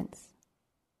moments.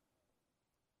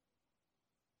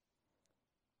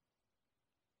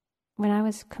 When I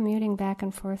was commuting back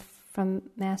and forth from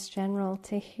Mass General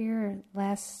to here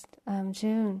last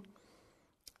June,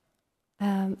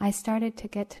 I started to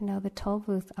get to know the toll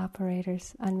booth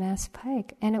operators on Mass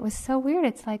Pike. And it was so weird.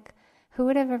 It's like, who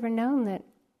would have ever known that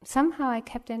somehow I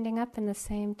kept ending up in the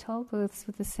same toll booths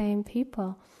with the same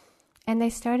people. And they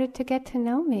started to get to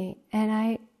know me.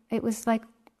 And it was like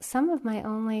some of my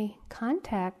only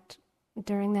contact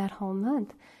during that whole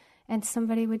month. And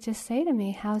somebody would just say to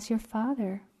me, "How's your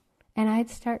father?" And I'd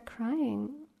start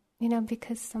crying,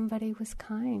 because somebody was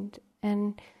kind.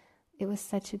 And it was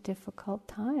such a difficult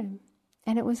time.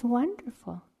 And it was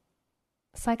wonderful.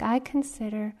 It's like I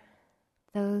consider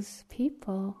those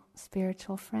people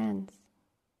spiritual friends.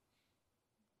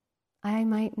 I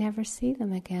might never see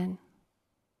them again.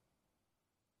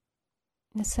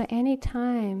 And so any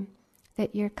time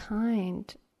that you're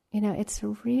kind, it's a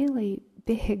really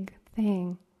big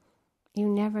thing. You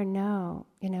never know,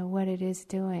 what it is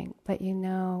doing, but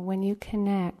when you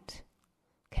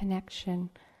connection,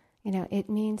 it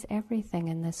means everything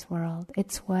in this world.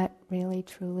 It's what really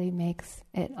truly makes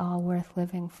it all worth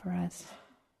living for us,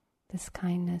 this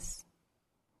kindness.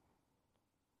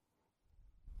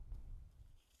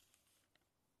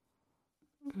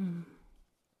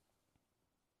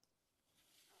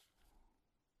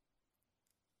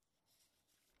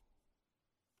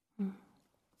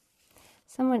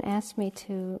 Someone asked me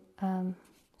to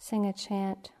sing a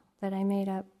chant that I made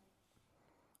up.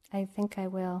 I think I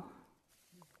will.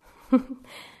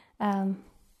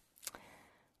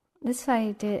 This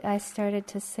I started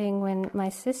to sing when my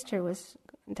sister was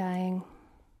dying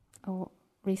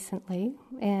recently,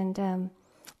 and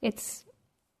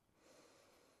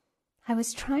I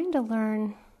was trying to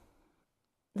learn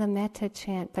the metta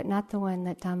chant, but not the one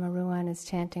that Dhammaruan is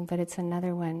chanting, but it's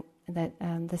another one that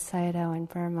the Sayadaw in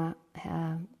Burma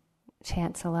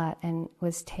chants a lot and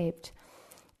was taped.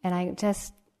 And I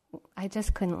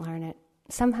just couldn't learn it.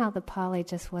 Somehow the Pali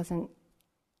just wasn't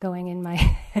going in my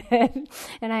head.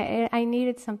 And I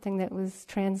needed something that was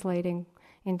translating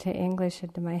into English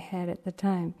into my head at the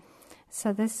time.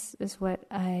 So this is what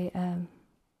I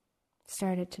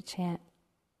started to chant.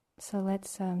 So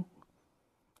let's,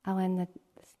 I'll end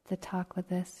the talk with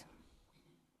this.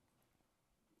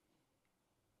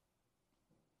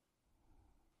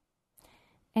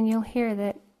 And you'll hear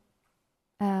that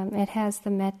it has the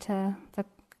metta, the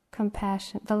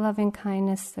compassion, the loving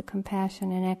kindness, the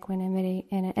compassion and equanimity,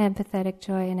 and empathetic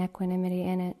joy and equanimity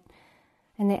in it.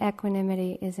 And the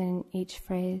equanimity is in each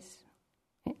phrase,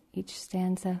 each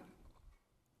stanza.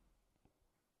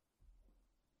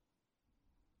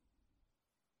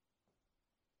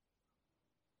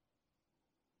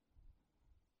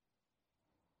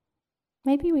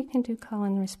 Maybe we can do call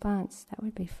and response. That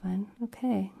would be fun.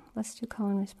 Okay, let's do call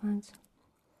and response.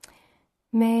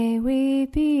 May we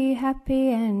be happy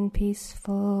and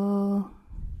peaceful.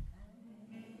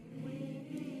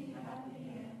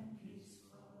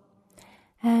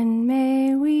 And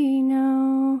may we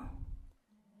know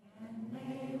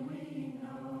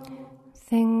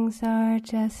things are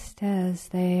just as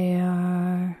they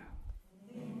are.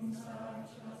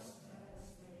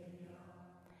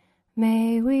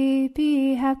 May we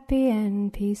be happy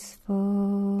and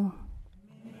peaceful.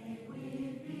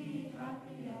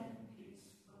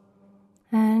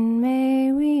 And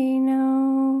may we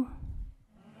know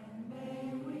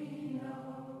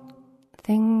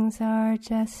things are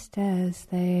just as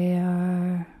they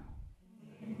are.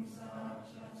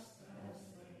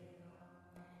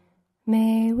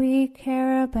 May we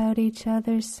care about each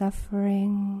other's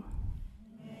suffering.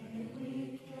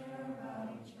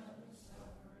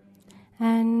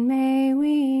 And may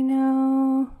we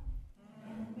know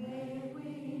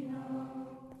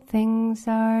things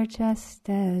are just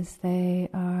as they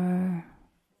are.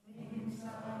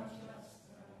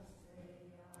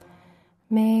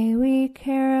 May we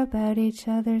care about each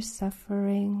other's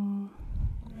suffering.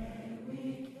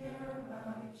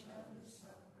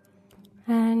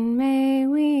 And may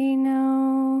we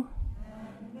know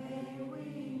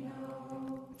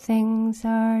things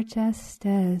are just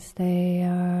as they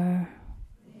are.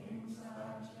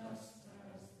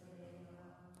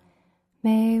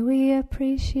 May we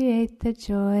appreciate the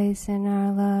joys in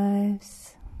our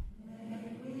lives.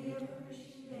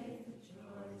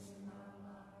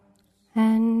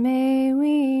 And may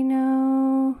we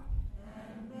know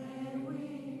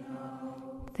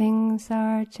things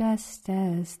are just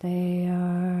as they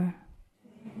are.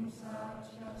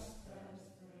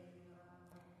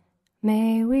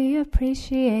 May we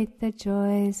appreciate the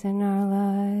joys in our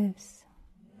lives.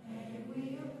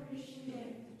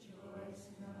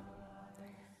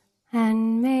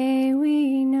 And may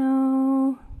we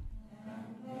know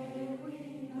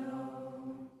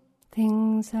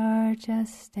things are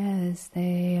just as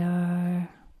they are.